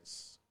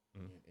electrolytes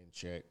in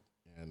check.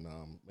 And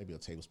maybe a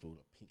tablespoon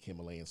of pink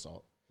Himalayan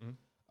salt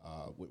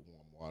with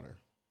warm water.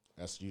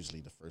 That's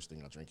usually the first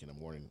thing I drink in the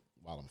morning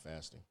while I'm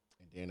fasting.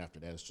 And then after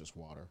that, it's just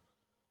water.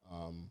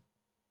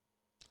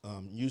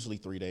 Usually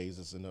 3 days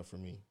is enough for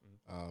me.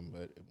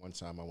 But at one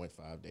time I went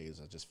 5 days.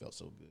 I just felt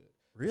so good.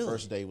 Really? The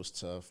first day was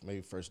tough.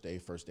 Maybe first day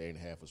and a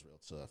half was real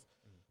tough.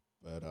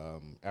 But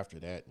after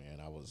that,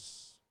 man, I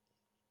was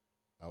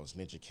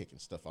ninja kicking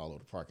stuff all over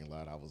the parking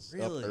lot. I was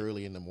up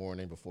early in the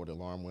morning before the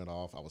alarm went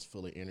off. I was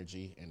full of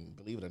energy, and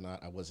believe it or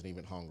not, I wasn't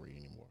even hungry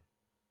anymore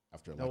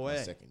after my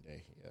second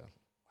day. Yeah.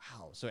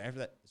 Wow. So after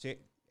that, so you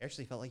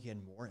actually felt like you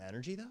had more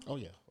energy though? Oh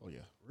yeah.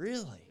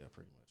 Really? Yeah,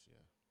 pretty much.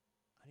 Yeah.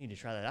 I need to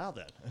try that out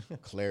then.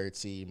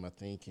 Clarity, my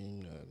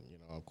thinking.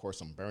 Of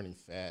course, I'm burning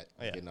fat,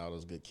 getting all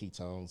those good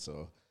ketones.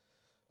 So.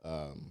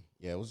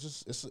 It was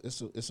just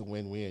it's a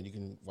win-win. You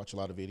can watch a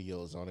lot of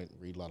videos on it,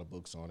 read a lot of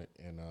books on it,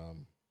 and I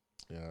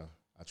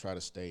try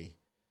to stay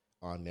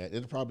on that.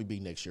 It'll probably be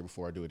next year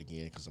before I do it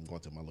again because I'm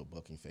going through my little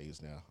bulking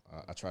phase now.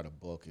 I try to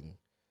bulk and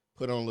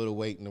put on a little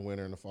weight in the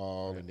winter and the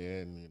fall, and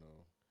then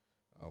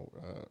I'll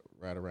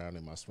ride around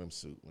in my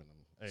swimsuit when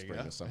I'm spring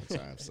and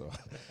summertime. So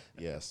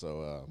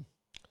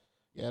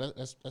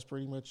that's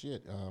pretty much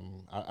it.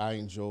 I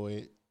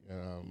enjoy it.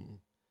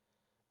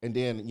 And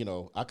then,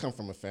 I come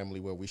from a family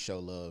where we show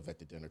love at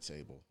the dinner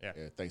table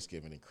at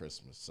Thanksgiving and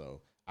Christmas.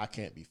 So I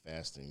can't be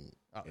fasting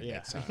at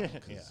that time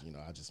because,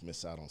 I just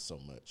miss out on so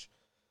much.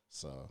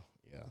 So,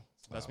 yeah.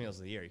 Best meals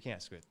of the year. You can't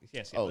skip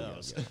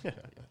those. Yeah.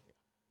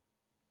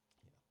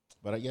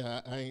 But,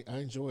 I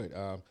enjoy it.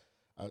 I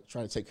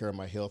try to take care of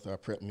my health. I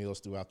prep meals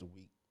throughout the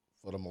week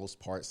for the most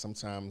part.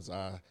 Sometimes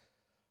I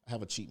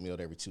have a cheat meal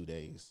every 2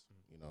 days,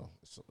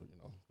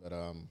 but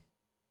a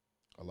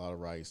lot of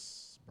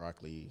rice,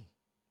 broccoli,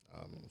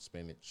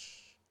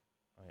 spinach,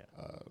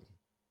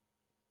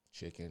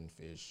 chicken,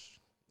 fish,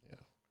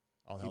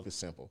 keep it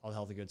simple. All the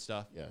healthy good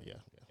stuff. Yeah.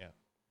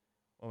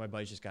 Well, my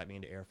buddies just got me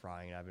into air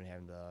frying, and I've been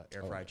having the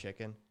air fried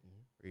chicken,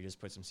 where you just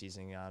put some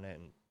seasoning on it,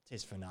 and it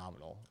tastes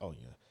phenomenal. Oh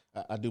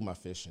yeah, I do my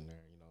fish in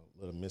there,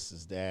 little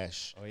Mrs.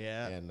 Dash. Oh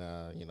yeah, and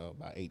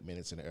about 8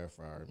 minutes in the air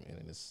fryer,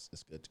 and it's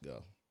good to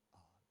go.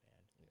 Oh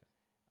man,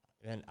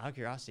 yeah. And out of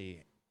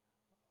curiosity,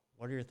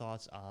 What are your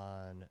thoughts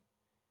on,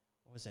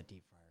 what was that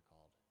deep fryer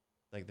called?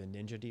 Like the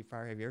Ninja deep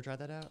fryer. Have you ever tried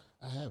that out?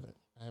 I haven't.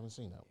 I haven't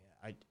seen that one.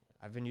 Yeah,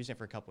 I've been using it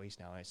for a couple weeks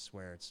now, and I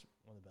swear it's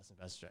one of the best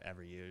investments I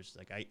ever used.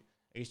 Like I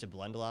used to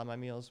blend a lot of my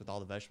meals with all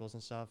the vegetables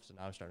and stuff, so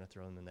now I'm starting to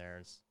throw them in there.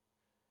 It's,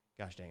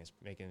 gosh dang, it's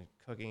making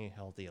cooking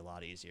healthy a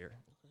lot easier.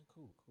 Okay,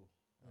 cool.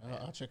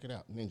 I'll check it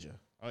out. Ninja.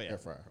 Oh yeah, air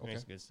fryer. Okay,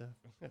 makes good stuff.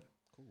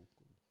 cool.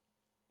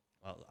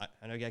 Well,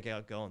 I know you gotta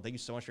get going. Thank you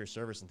so much for your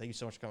service, and thank you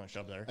so much for coming to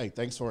Shop There. Hey,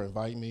 thanks for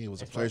inviting me. It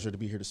was a pleasure to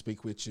be here to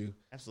speak with you.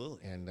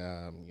 Absolutely. And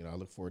I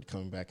look forward to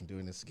coming back and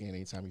doing this again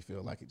anytime you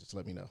feel like it. Just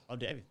let me know. Oh,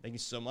 David, thank you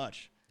so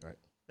much. All right.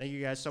 Thank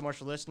you guys so much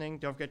for listening.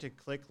 Don't forget to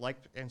click like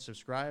and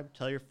subscribe.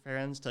 Tell your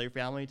friends, tell your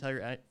family, tell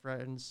your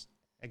friends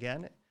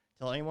again.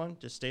 Tell anyone.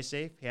 Just stay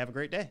safe. Have a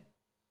great day.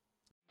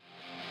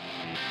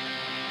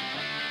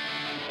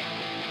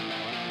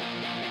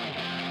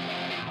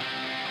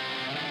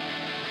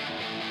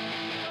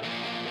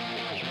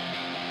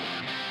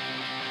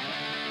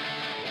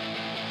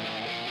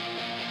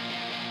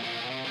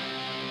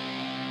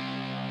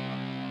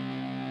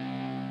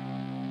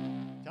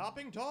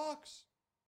 Topping Talks.